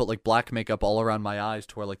 I put like black makeup all around my eyes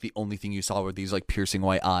to where like the only thing you saw were these like piercing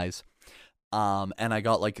white eyes. And I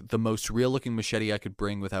got like the most real looking machete I could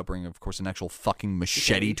bring without bringing, of course, an actual fucking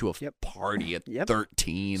machete to a party at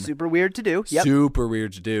 13. Super weird to do. Yep. Super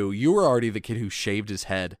weird to do. You were already the kid who shaved his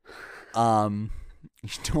head.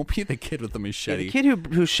 Don't be the kid with the Yeah, machete. the kid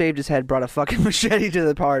who shaved his head brought a fucking machete to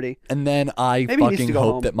the party. And then I Maybe he needs fucking to go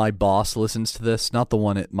hope home. that my boss listens to this, not the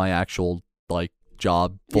one at my actual like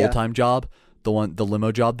job, full-time job, the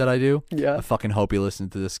limo job that I do. Yeah. I fucking hope he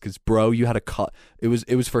listens to this because, bro, you had a it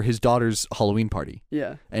was for his daughter's Halloween party.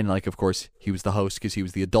 Yeah. And like, of course, he was the host because he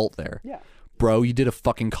was the adult there. Yeah. Bro, you did a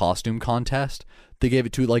fucking costume contest. They gave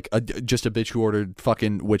it to like just a bitch who ordered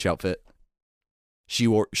fucking witch outfit. She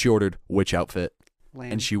ordered witch outfit.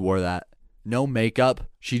 Lame. And she wore that. No makeup.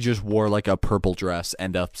 She just wore like a purple dress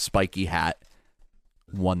and a spiky hat.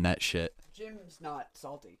 Won that shit. Jim's not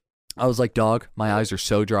salty. I was like, dog, my eyes are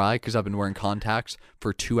so dry because I've been wearing contacts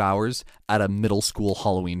for 2 hours at a middle school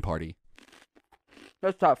Halloween party.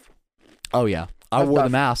 That's tough. Oh, yeah. I That's wore the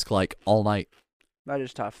tough. mask like all night. That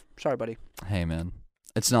is tough. Sorry, buddy. Hey, man.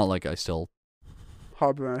 It's not like I still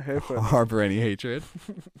Harbor a hatred. harbor any hatred.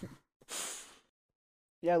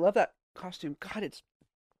 Yeah, I love that costume. God, it's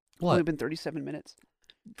only What? been 37 minutes.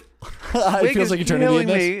 It Wig feels is like eternity in killing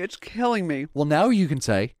this. me. It's killing me. Well, now you can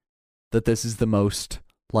say that this is the most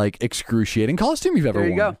like excruciating costume you've ever There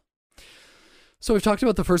you worn. go. So we've talked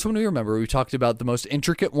about the first one we remember. We talked about the most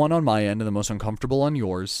intricate one on my end and the most uncomfortable on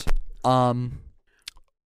yours.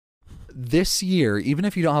 This year, even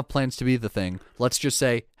if you don't have plans to be the thing, let's just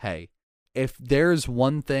say, hey, if there's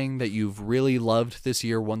one thing that you've really loved this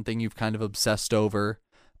year, one thing you've kind of obsessed over,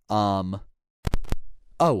 oh,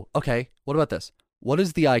 okay. What about this? What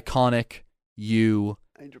is the iconic you?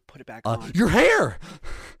 I need to put it back on. Your hair.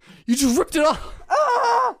 You just ripped it off.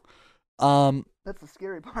 Ah! That's the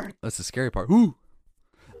scary part. That's the scary part. Ooh.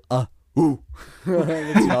 Ooh.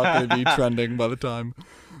 It's not going to be trending by the time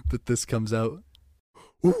that this comes out.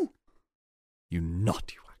 Ooh. You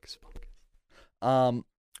naughty wax pumpkin.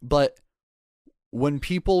 But when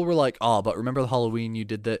people were like, oh, but remember the Halloween you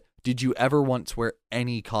did that? Did you ever once wear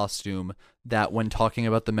any costume that when talking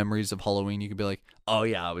about the memories of Halloween, you could be like, oh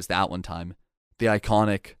yeah, it was that one time. The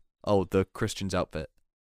iconic, the Christian's outfit.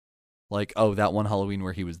 Like, oh, that one Halloween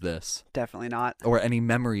where he was this. Definitely not. Or any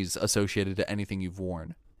memories associated to anything you've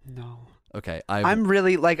worn. No. Okay, I'm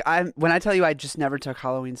really like when I tell you I just never took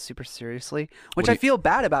Halloween super seriously, which I feel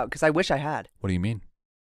bad about because I wish I had. What do you mean?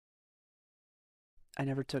 I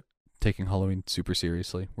never took. Taking Halloween super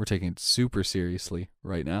seriously. We're taking it super seriously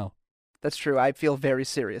right now. That's true. I feel very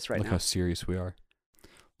serious right Look now. how serious we are.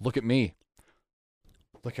 Look at me.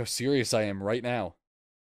 Look how serious I am right now.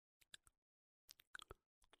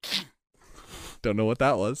 Don't know what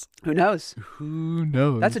that was. Who knows? Who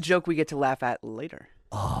knows? That's a joke we get to laugh at later.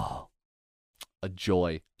 Oh, a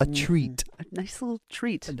joy. A treat. A nice little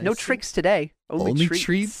treat. A nice No tricks today. Only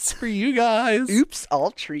treats for you guys. Oops, all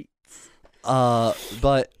treats.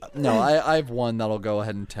 But no, I have one that'll go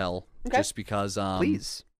ahead and tell. Okay. Just because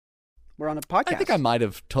Please. We're on a podcast. I think I might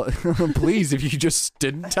have please, if you just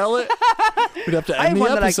didn't tell it, we'd have to I have end the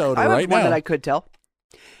one episode I have right one now. that I could tell.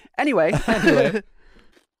 Anyway.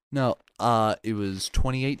 No, it was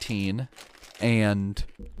 2018, and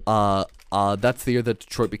that's the year that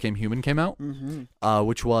Detroit Became Human came out,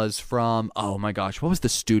 which was from, oh my gosh, what was the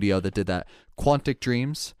studio that did that? Quantic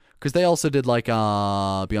Dreams, because they also did like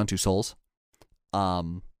Beyond Two Souls,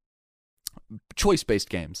 choice-based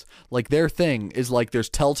games. Like their thing is like there's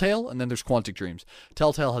Telltale and then there's Quantic Dreams.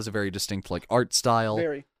 Telltale has a very distinct like art style.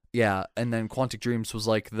 Very. Yeah, and then Quantic Dreams was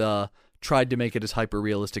like tried to make it as hyper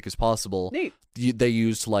realistic as possible. Neat. They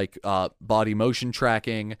used like body motion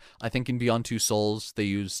tracking. I think in Beyond Two Souls they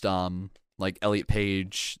used like Elliot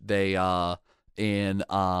Page. They in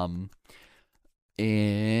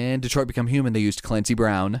Detroit Become Human they used Clancy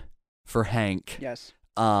Brown for Hank. Yes.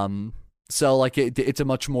 So like it's a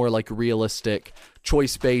much more like realistic,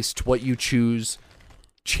 choice based. What you choose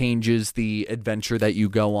changes the adventure that you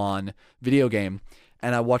go on video game.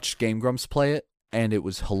 And I watched Game Grumps play it, and it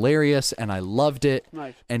was hilarious, and I loved it.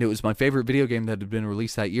 Nice. And it was my favorite video game that had been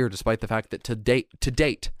released that year, despite the fact that to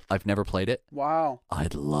date, I've never played it. Wow.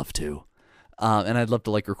 I'd love to. And I'd love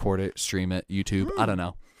to like record it, stream it, YouTube. I don't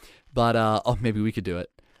know. But maybe we could do it.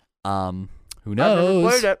 Who I've never knows?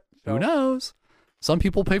 played it, so. Who knows? Some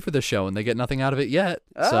people pay for this show and they get nothing out of it yet.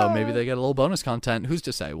 So maybe they get a little bonus content. Who's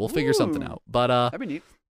to say? We'll figure something out. But That'd be neat.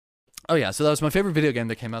 oh yeah, so that was my favorite video game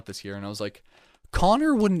that came out this year, and I was like,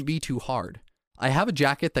 Connor wouldn't be too hard. I have a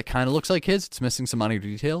jacket that kind of looks like his. It's missing some minor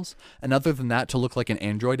details. And other than that, to look like an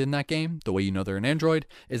android in that game, the way you know they're an android,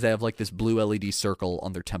 is they have like this blue LED circle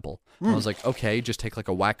on their temple. And I was like, okay, just take like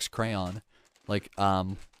a wax crayon, like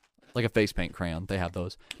a face paint crayon. They have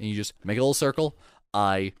those. And you just make a little circle.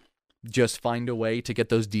 I just find a way to get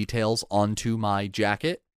those details onto my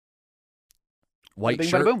jacket. White Bing, bada,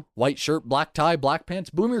 shirt, boom. white shirt, black tie, black pants.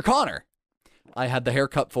 Boom, you're Connor. I had the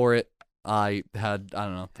haircut for it. I had, I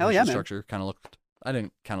don't know. Hell yeah, man. Structure kind of looked. I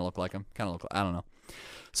didn't kind of look like him. Kind of look. I don't know.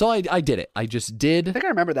 So I did it. I just did. I think I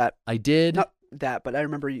remember that. I did Not that, but I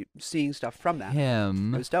remember you seeing stuff from that. It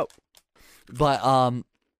him. was dope. But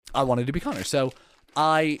I wanted to be Connor. So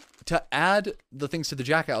to add the things to the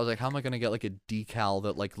jacket, I was like, how am I going to get like a decal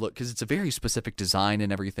that like look, because it's a very specific design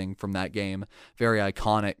and everything from that game, very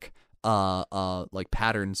iconic like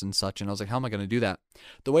patterns and such. And I was like, how am I going to do that?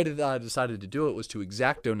 The way that I decided to do it was to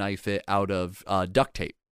X-Acto knife it out of duct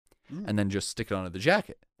tape and then just stick it onto the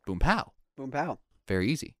jacket. Boom, pow. Boom, pow. Very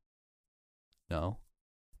easy. No,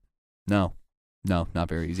 not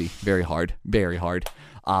very easy. Very hard. Very hard.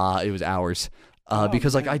 It was hours.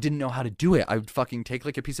 Because like man. I didn't know how to do it. I would fucking take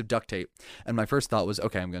like a piece of duct tape, and my first thought was,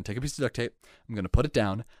 okay, I'm gonna take a piece of duct tape, I'm gonna put it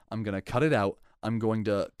down, I'm gonna cut it out, I'm going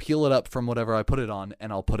to peel it up from whatever I put it on,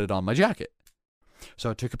 and I'll put it on my jacket. So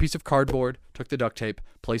I took a piece of cardboard, took the duct tape,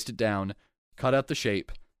 placed it down, cut out the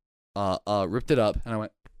shape, ripped it up, and I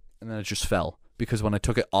went, and then it just fell because when I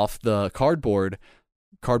took it off the cardboard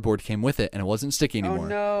came with it, and it wasn't sticky anymore.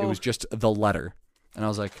 no. It was just the letter, and I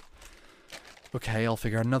was like, okay, I'll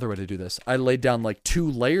figure out another way to do this. I laid down like 2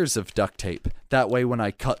 layers of duct tape. That way, when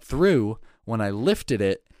I cut through, when I lifted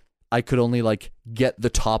it, I could only like get the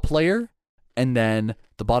top layer, and then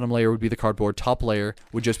the bottom layer would be the cardboard. Top layer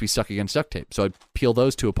would just be stuck against duct tape. So I'd peel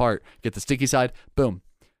those 2 apart, get the sticky side, boom.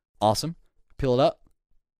 Awesome. Peel it up.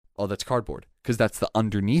 Oh, that's cardboard. Because that's the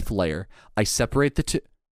underneath layer. I separate the 2.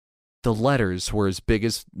 The letters were as big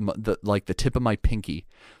as the tip of my pinky.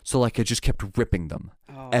 So like I just kept ripping them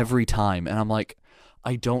every time. And I'm like,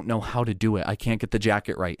 I don't know how to do it. I can't get the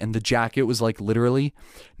jacket right. And the jacket was like literally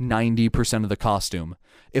 90% of the costume.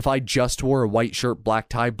 If I just wore a white shirt, black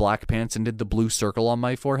tie, black pants, and did the blue circle on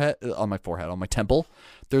my temple,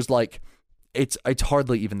 there's like, it's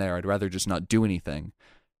hardly even there. I'd rather just not do anything.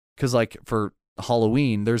 Because like for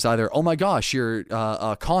Halloween, there's either, oh my gosh, you're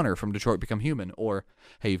Connor from Detroit Become Human, or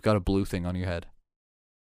hey, you've got a blue thing on your head.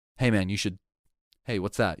 Hey man, hey,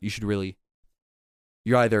 what's that?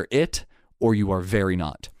 You're either it or you are very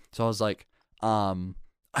not. So I was like, and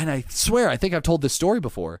I swear, I think I've told this story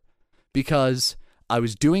before because I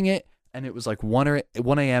was doing it and it was like 1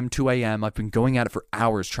 a.m., 2 a.m. I've been going at it for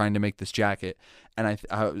hours trying to make this jacket. And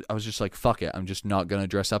I was just like, fuck it. I'm just not going to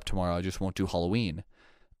dress up tomorrow. I just won't do Halloween.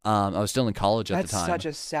 I was still in college at the time. That's such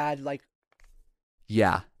a sad,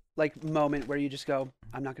 yeah. moment where you just go,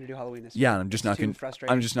 I'm not going to do Halloween this year. Yeah, I'm just not going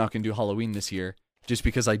to do Halloween this year just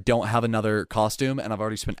because I don't have another costume and I've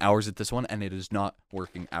already spent hours at this one and it is not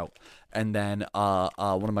working out. And then one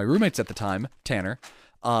of my roommates at the time, Tanner,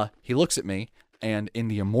 he looks at me and in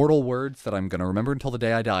the immortal words that I'm going to remember until the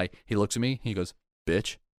day I die, he looks at me, he goes,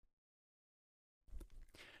 bitch.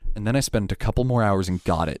 And then I spent a couple more hours and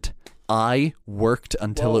got it. I worked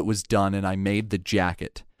until it was done and I made the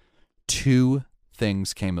jacket. 2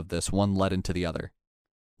 things came of this. One led into the other.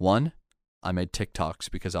 1, I made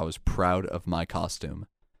TikToks because I was proud of my costume.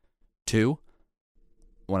 2,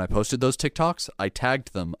 when I posted those TikToks, I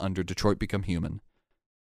tagged them under Detroit Become Human.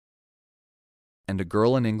 And a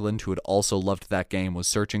girl in England who had also loved that game was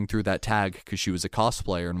searching through that tag because she was a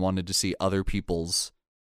cosplayer and wanted to see other people's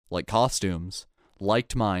costumes,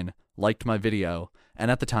 liked mine, liked my video, and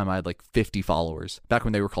at the time I had like 50 followers, back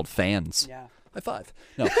when they were called fans. Yeah. High five.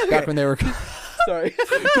 No, back when they were... Sorry.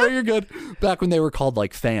 No, you're good. Back when they were called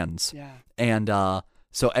like fans. Yeah. And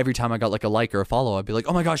so every time I got like a like or a follow, I'd be like,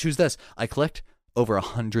 oh my gosh, who's this? I clicked over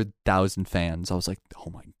 100,000 fans. I was like, oh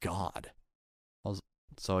my God.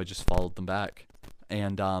 So I just followed them back.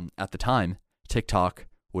 And at the time, TikTok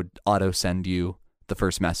would auto send you the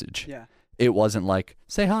first message. Yeah. It wasn't like,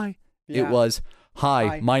 say hi. Yeah. It was,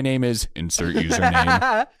 hi, my name is insert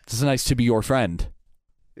username. It's nice to be your friend.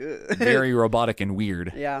 Very robotic and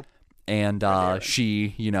weird. Yeah. And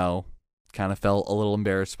she, kind of felt a little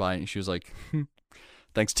embarrassed by it. And she was like,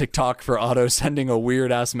 thanks TikTok for auto sending a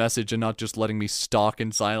weird ass message and not just letting me stalk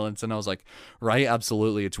in silence. And I was like, right,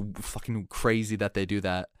 absolutely. It's fucking crazy that they do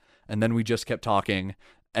that. And then we just kept talking.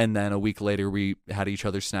 And then a week later we had each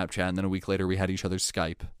other's Snapchat. And then a week later we had each other's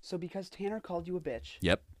Skype. So because Tanner called you a bitch.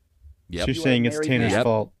 Yep. So you're saying it's Tanner's Yep.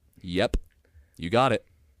 fault. Yep. You got it.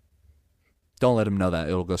 Don't let him know that.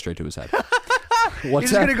 It'll go straight to his head. What's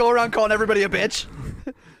He's just that? gonna go around calling everybody a bitch.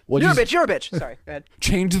 What'd You're a you bitch. You're a bitch. Sorry. Go ahead.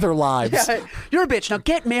 change their lives? Yeah, you're a bitch. Now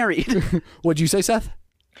get married. What'd you say, Seth?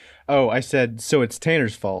 Oh, I said, so it's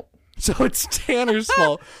Tanner's fault. So it's Tanner's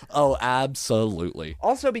fault. Oh, absolutely.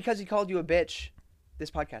 Also, because he called you a bitch, this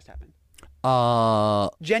podcast happened.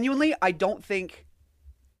 Genuinely, I don't think.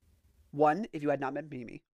 One, if you had not met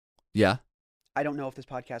Mimi, yeah. I don't know if this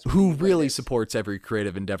podcast would Who be what it really is. supports every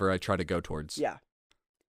creative endeavor I try to go towards. Yeah.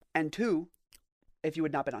 And two, if you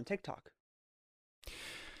had not been on TikTok.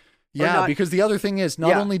 Yeah, not- because the other thing is, not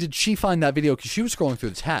Yeah. only did she find that video because she was scrolling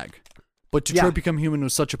through the tag, but Detroit Yeah. Become Human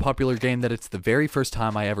was such a popular game that it's the very first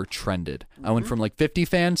time I ever trended. I Mm-hmm. went from like 50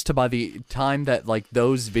 fans to by the time that like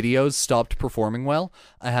those videos stopped performing well,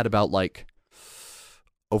 I had about like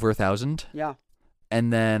over 1,000. Yeah.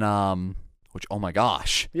 And then, which, oh my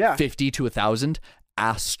gosh, Yeah. 50 to 1,000,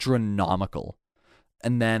 astronomical.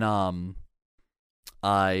 And then,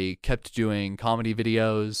 I kept doing comedy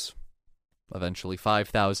videos, eventually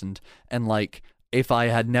 5,000. And like, if I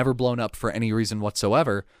had never blown up for any reason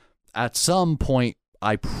whatsoever, at some point,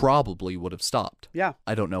 I probably would have stopped. Yeah.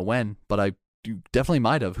 I don't know when, but I definitely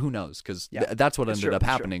might have. Who knows? Because Yeah. that's what It's ended true, up it's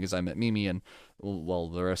true. happening is I met Mimi and, well,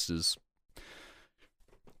 the rest is...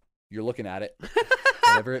 You're looking at it.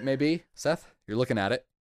 Whatever it may be. Seth, you're looking at it.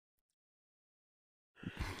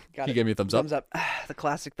 Got He it. gave me a thumbs up. Thumbs up. The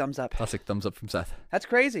classic thumbs up. Classic thumbs up from Seth. That's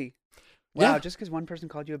crazy. Wow, Yeah. just because one person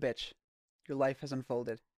called you a bitch, your life has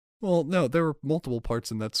unfolded. Well, no, there were multiple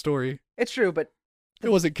parts in that story. It's true, but It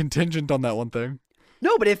wasn't contingent on that one thing.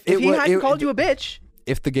 no, but if It he wa- hadn't it- called you a bitch,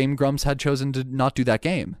 If the Game Grumps had chosen to not do that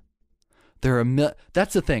game, there are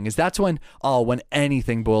that's the thing, is that's when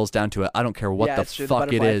anything boils down to it, I don't care what yeah, the it's true, fuck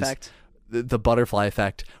the it butterfly is. effect. The butterfly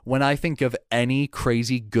effect. When I think of any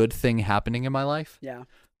crazy good thing happening in my life, Yeah.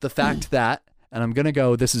 the fact that, and I'm going to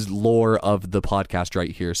go, this is lore of the podcast right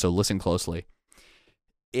here, so listen closely.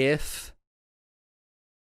 If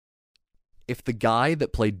the guy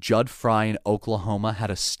that played Judd Fry in Oklahoma had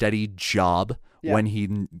a steady job Yeah. when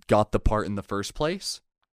he got the part in the first place,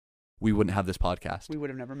 we wouldn't have this podcast. We would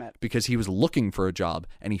have never met. Because he was looking for a job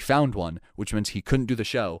and he found one, which means he couldn't do the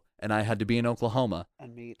show, and I had to be in Oklahoma.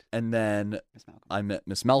 And meet And then Miss Malcolm. I met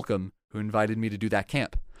Miss Malcolm, who invited me to do that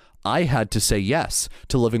camp. I had to say yes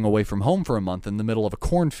to living away from home for a month in the middle of a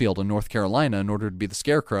cornfield in North Carolina in order to be the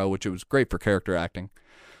Scarecrow, which it was great for character acting.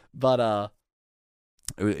 But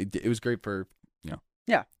it was great for,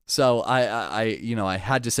 Yeah. So I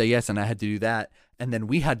had to say yes, and I had to do that. And then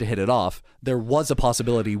we had to hit it off. There was a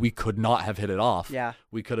possibility we could not have hit it off. Yeah.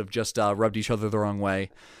 We could have just rubbed each other the wrong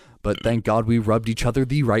way. But thank God we rubbed each other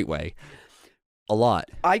the right way. A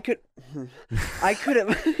lot. I could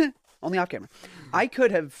have, only off camera. I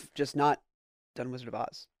could have just not done Wizard of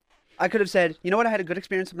Oz. I could have said, you know what, I had a good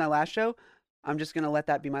experience with my last show. I'm just going to let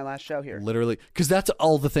that be my last show here. Literally. Because that's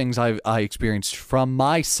all the things I experienced from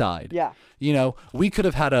my side. Yeah. You know, we could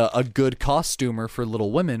have had a good costumer for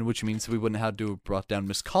Little Women, which means we wouldn't have to have brought down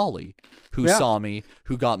Miss Colley, who Yeah. saw me,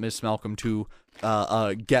 who got Miss Malcolm to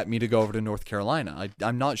get me to go over to North Carolina.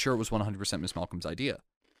 I'm not sure it was 100% Miss Malcolm's idea.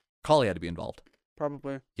 Colley had to be involved.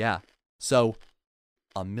 Probably. Yeah. So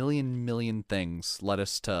a million things led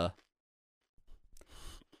us to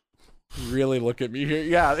really look at me here.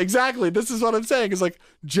 Yeah, exactly. This is what I'm saying. It's like,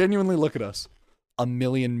 genuinely look at us. A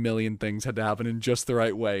million things had to happen in just the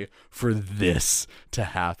right way for this to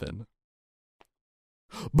happen.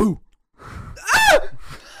 Boo!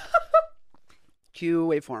 Cue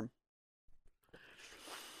waveform.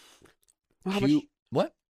 Well,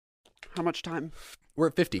 What? how much time? We're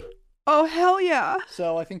at 50. Oh, hell yeah.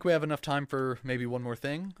 So I think we have enough time for maybe one more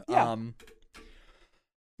thing. Yeah.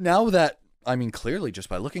 Now that, I mean, clearly just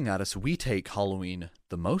by looking at us, we take Halloween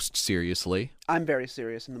the most seriously. I'm very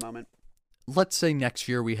serious in the moment. Let's say next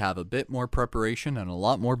year we have a bit more preparation and a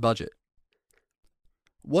lot more budget.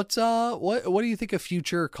 What do you think a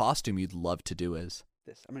future costume you'd love to do is?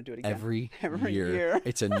 This. I'm going to do it again. Every Every year. year.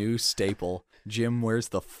 It's a new staple. Jim wears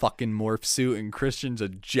the fucking morph suit and Christian's a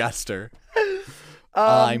jester.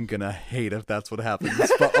 I'm gonna hate if that's what happens,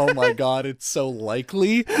 but oh my god, it's so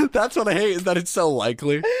likely. That's what I hate, is that it's so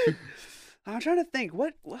likely. I'm trying to think.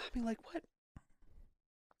 What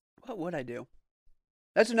would I do?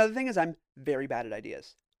 That's another thing is I'm very bad at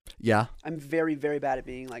ideas. Yeah. I'm very, very bad at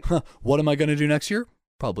being like, What am I gonna do next year?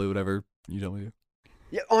 Probably whatever you tell me to.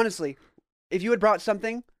 yeah, honestly, if you had brought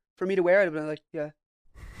something for me to wear, I'd have been like, yeah.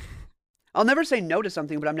 I'll never say no to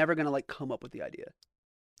something, but I'm never going to like come up with the idea.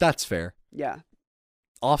 That's fair. Yeah.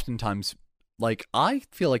 Oftentimes, like, I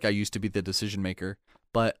feel like I used to be the decision maker,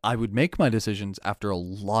 but I would make my decisions after a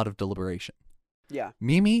lot of deliberation. Yeah.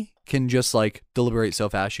 Mimi can just like deliberate so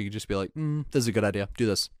fast, she could just be like, this is a good idea, do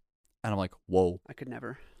this. And I'm like, whoa. I could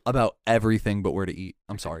never. About everything but where to eat.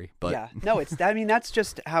 I'm sorry, but Yeah. No, I mean, that's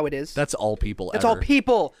just how it is. that's all people It's ever. all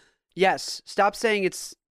people. Yes. Stop saying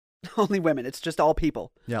it's only women. It's just all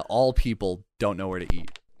people. Yeah, all people don't know where to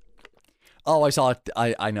eat. Oh, I saw.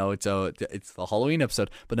 I know it's the Halloween episode,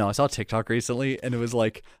 but no, I saw TikTok recently, and it was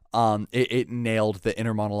like, it nailed the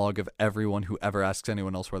inner monologue of everyone who ever asks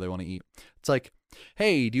anyone else where they want to eat. It's like,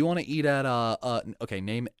 hey, do you want to eat at okay,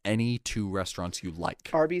 name any 2 restaurants you like.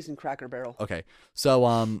 Arby's and Cracker Barrel. Okay,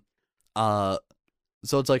 so so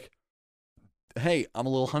it's like, hey, I'm a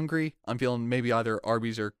little hungry. I'm feeling maybe either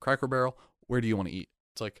Arby's or Cracker Barrel. Where do you want to eat?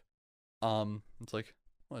 It's like,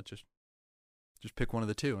 well, just pick one of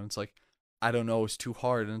the 2, and it's like, I don't know, it's too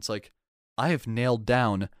hard. And it's like, I have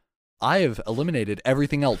eliminated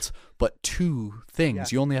everything else but 2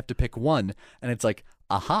 things. Yeah. You only have to pick one. And it's like,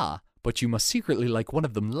 aha, but you must secretly like one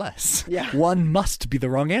of them less. Yeah. One must be the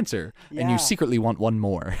wrong answer. And Yeah. you secretly want one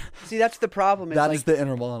more. See, that's the problem. That is the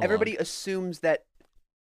inner monologue. Everybody assumes that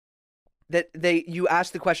you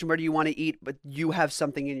ask the question, where do you want to eat, but you have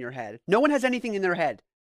something in your head. No one has anything in their head.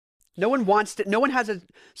 No one wants to. No one has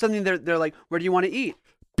something they're like, where do you want to eat?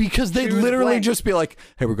 Because they'd Choose literally blank. just be like,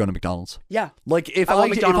 hey, we're going to McDonald's. Yeah. Like, if I I want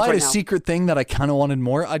had McDonald's a right now. secret thing that I kind of wanted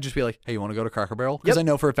more, I'd just be like, hey, you want to go to Cracker Barrel? Because I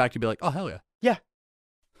know for a fact you'd be like, oh, hell yeah. Yeah.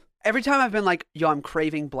 Every time I've been like, yo, I'm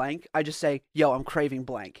craving blank, I just say, yo, I'm craving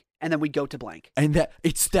blank. And then we go to blank. And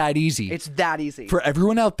it's that easy. It's that easy. For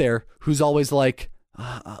everyone out there who's always like,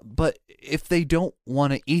 but if they don't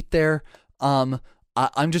want to eat there, I'm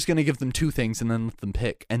just going to give them 2 things and then let them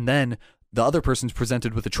pick. And then the other person's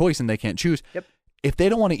presented with a choice and they can't choose. Yep. If they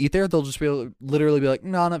don't want to eat there, they'll just literally be like,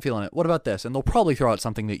 no, I'm not feeling it. What about this? And they'll probably throw out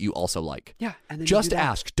something that you also like. Yeah. And then Just you do that.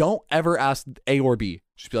 ask. Don't ever ask A or B.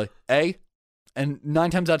 Just be like, A. And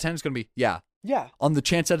 9 times out of 10, it's going to be, yeah. Yeah. On the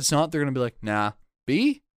chance that it's not, they're going to be like, nah.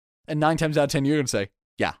 B. And 9 times out of 10, you're going to say,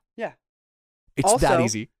 yeah. Yeah. It's Also, that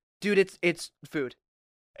easy. Dude, it's food.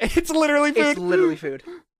 It's literally food. It's literally food.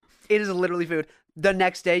 It is literally food. The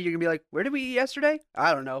next day, you're going to be like, where did we eat yesterday?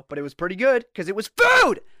 I don't know, but it was pretty good because it was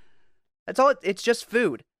food. That's all. It's just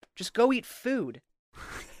food. Just go eat food.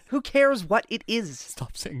 Who cares what it is?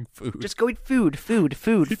 Stop saying food. Just go eat food, food,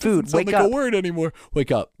 food, It food. doesn't sound Wake like up. a word anymore.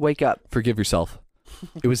 Wake up. Wake up. Forgive yourself.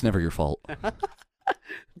 It was never your fault.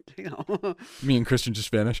 You know. Me and Christian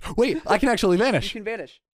just vanished. Wait, I can actually You vanish. can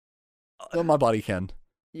vanish. My body can.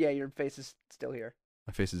 Yeah, your face is still here.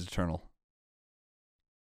 My face is eternal.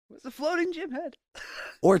 It's a floating gym head.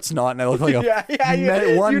 Or it's not, and I look like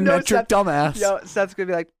a one you know metric Seth, dumbass. Yo, Seth's gonna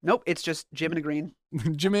be like, nope, it's just Jim and Green.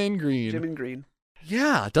 Jermaine Green. Jim and Green.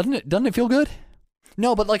 Yeah, doesn't it feel good?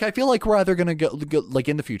 No, but like I feel like we're either gonna go like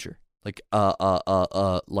in the future, like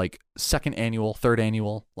like 2nd annual, 3rd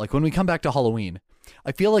annual, like when we come back to Halloween.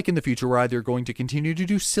 I feel like in the future we're either going to continue to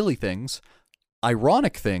do silly things,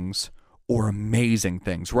 ironic things, or amazing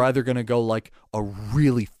things. We're either gonna go like a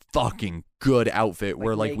really fucking good outfit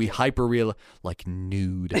where like we naked. hyper real, like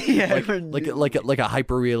nude, Yeah, like we're like a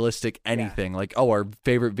hyper realistic anything. Like, oh, our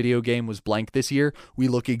favorite video game was blank this year. We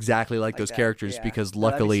look exactly like those that, characters yeah. because No,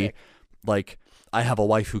 that'd be luckily, sick. like I have a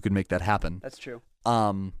wife who could make that happen. That's true.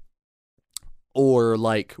 Or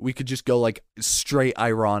like we could just go like straight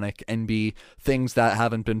ironic and be things that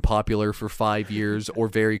haven't been popular for 5 years or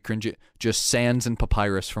very cringy, just Sans and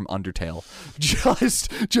Papyrus from Undertale. Just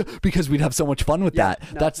because we'd have so much fun with Yeah,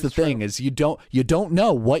 that. no, That's the it's true. thing is you don't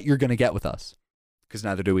know what you're gonna get with us, because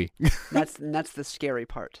neither do we. That's the scary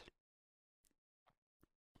part.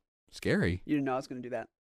 Scary. You didn't know I was gonna do that.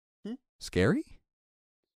 Scary.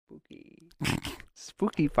 Spooky.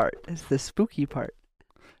 Spooky part. It's the spooky part.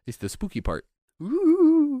 It's the spooky part.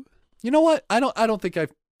 Ooh. You know what? I don't think I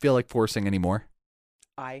feel like forcing anymore.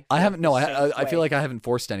 I haven't. No, I feel like I haven't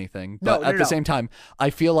forced anything. But at the same time, I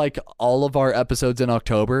feel like all of our episodes in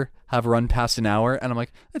October have run past an hour, and I'm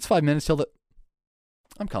like, it's 5 minutes till the.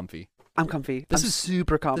 I'm comfy. I'm comfy. This I'm is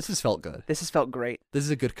super comfy. This has felt good. This has felt great. This is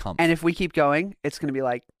a good comp. And if we keep going, it's gonna be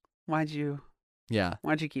like, why'd you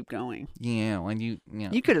keep going? Yeah. When you. Yeah.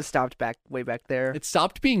 You could have stopped way back there. It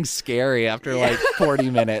stopped being scary after like 40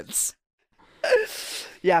 minutes.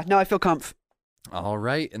 Yeah. No, I feel comf. All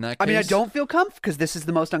right. In that case. I mean, I don't feel comf because this is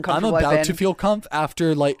the most I'm uncomfortable I've about been. to feel comf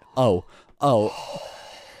after like oh.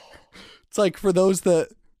 It's like for those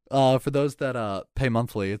that pay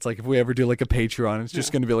monthly, it's like if we ever do like a Patreon, it's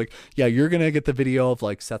just gonna be like, yeah, you're gonna get the video of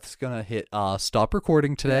like Seth's gonna hit stop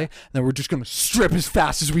recording today, and then we're just gonna strip as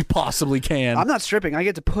fast as we possibly can. I'm not stripping. I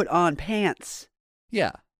get to put on pants.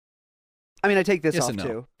 Yeah. I mean, I take this Yes off and no.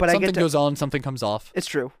 too, but Something I get to. goes on, something comes off. It's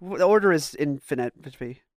true. The order is infinite.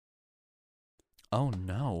 Oh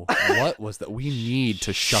no! What was that? We need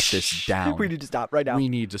to shut this down. We need to stop right now. We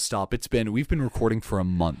need to stop. We've been recording for a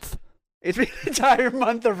month. It's been an entire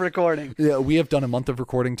month of recording. Yeah, we have done a month of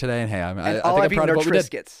recording today, and hey, I think All I'm I've eaten proud are of what we did.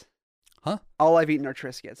 Triscuits. Huh? All I've eaten are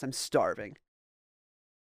Triscuits. I'm starving.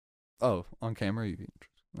 Oh, on camera, I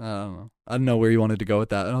don't know. I don't know where you wanted to go with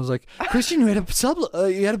that, and I was like, Christian, you had a sub.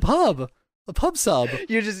 You had a pub sub.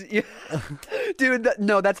 Dude.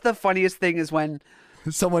 No, that's the funniest thing is when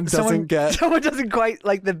Someone doesn't get. Someone doesn't quite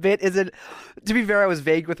like the bit. Isn't. To be fair, I was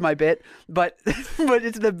vague with my bit, but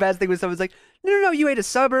it's the best thing when someone's like, no, you ate a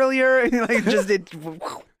sub earlier, and like just it.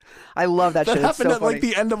 I love that shit. That It's so happened at funny. like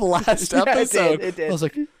the end of last Yeah, episode. it did. I was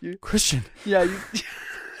like, Christian. Yeah.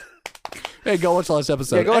 Hey, go watch the last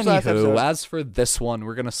episode. Yeah, go watch the last episode. As for this one,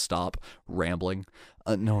 we're gonna stop rambling.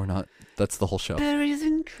 No, we're not. That's the whole show. Berries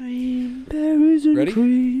and cream, berries and Ready?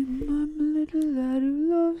 cream. I'm a little lad who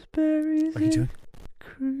loves berries. What are you doing?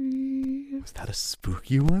 Cream. Was that a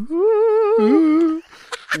spooky one?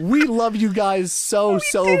 We love you guys so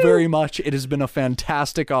very much. It has been a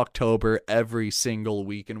fantastic October every single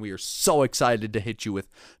week, and we are so excited to hit you with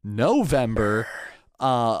November.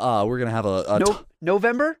 We're gonna have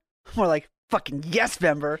November? More like fucking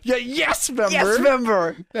yes-vember. Yeah, yes-vember.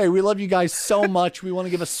 Yes-vember. Hey, we love you guys so much. We want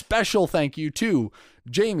to give a special thank you to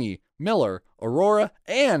Jamie, Miller, Aurora,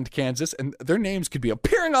 and Kansas, and their names could be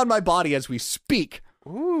appearing on my body as we speak.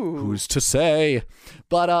 Ooh. Who's to say?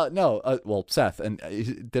 But well, Seth, and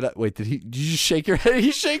did you just shake your head?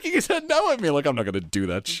 He's shaking his head no at me. Like, I'm not gonna do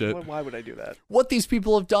that shit. Why would I do that? What these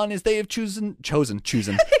people have done is they have chosen.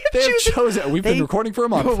 We've been recording for a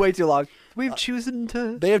month. Way too long. We've chosen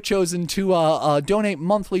to. They have chosen to donate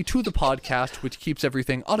monthly to the podcast, which keeps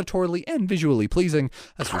everything auditorily and visually pleasing,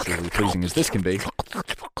 as visually pleasing as this can be,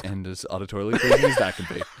 and as auditorily pleasing as that can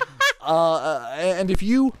be. And if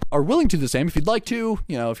you are willing to do the same, if you'd like to,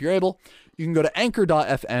 if you're able, you can go to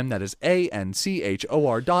anchor.fm, that is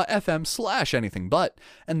anchor.fm/anything but,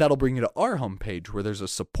 and that'll bring you to our homepage where there's a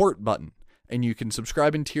support button. And you can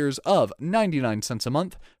subscribe in tiers of 99 cents a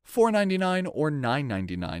month, $4.99, or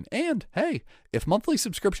 $9.99. And hey, if monthly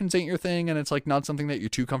subscriptions ain't your thing and it's like not something that you're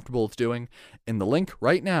too comfortable with doing, in the link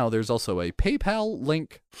right now, there's also a PayPal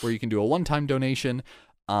link where you can do a one-time donation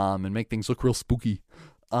and make things look real spooky.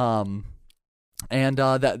 That'll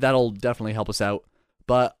definitely help us out.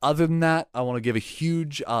 But other than that, I want to give a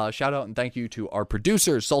huge shout out and thank you to our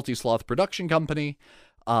producers, Salty Sloth Production Company,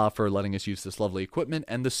 for letting us use this lovely equipment,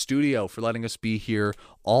 and the studio for letting us be here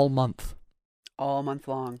all month. All month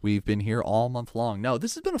long. We've been here all month long. No,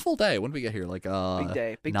 this has been a full day. When did we get here? Like Big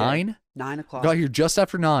day. 9? Day. 9 o'clock. Got here just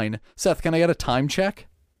after 9. Seth, can I get a time check?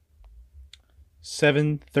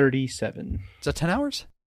 7:37. Is that 10 hours?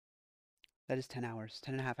 That is 10 hours.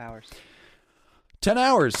 10 and a half hours. 10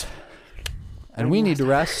 hours. And we need to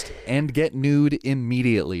rest and get nude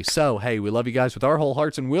immediately. So, hey, we love you guys with our whole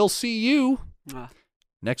hearts, and we'll see you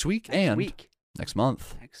next week next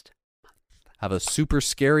month. Have a super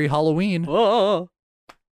scary Halloween. Whoa.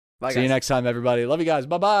 Bye, See you next time, everybody. Love you guys.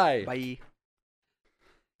 Bye-bye. Bye.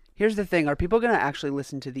 Here's the thing. Are people going to actually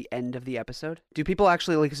listen to the end of the episode? Do people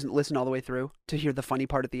actually listen all the way through to hear the funny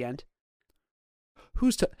part at the end?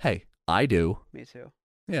 Hey, I do. Me too.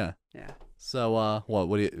 Yeah. Yeah. So,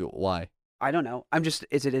 why? I don't know. Are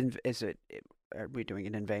we doing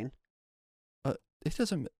it in vain? It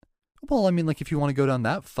doesn't... Well, I mean, like, if you want to go down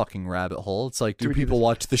that fucking rabbit hole, it's like, do we do people this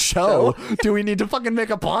watch the show? Do we need to fucking make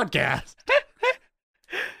a podcast?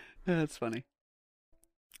 That's funny.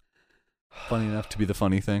 Funny enough to be the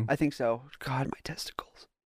funny thing. I think so. God, my testicles.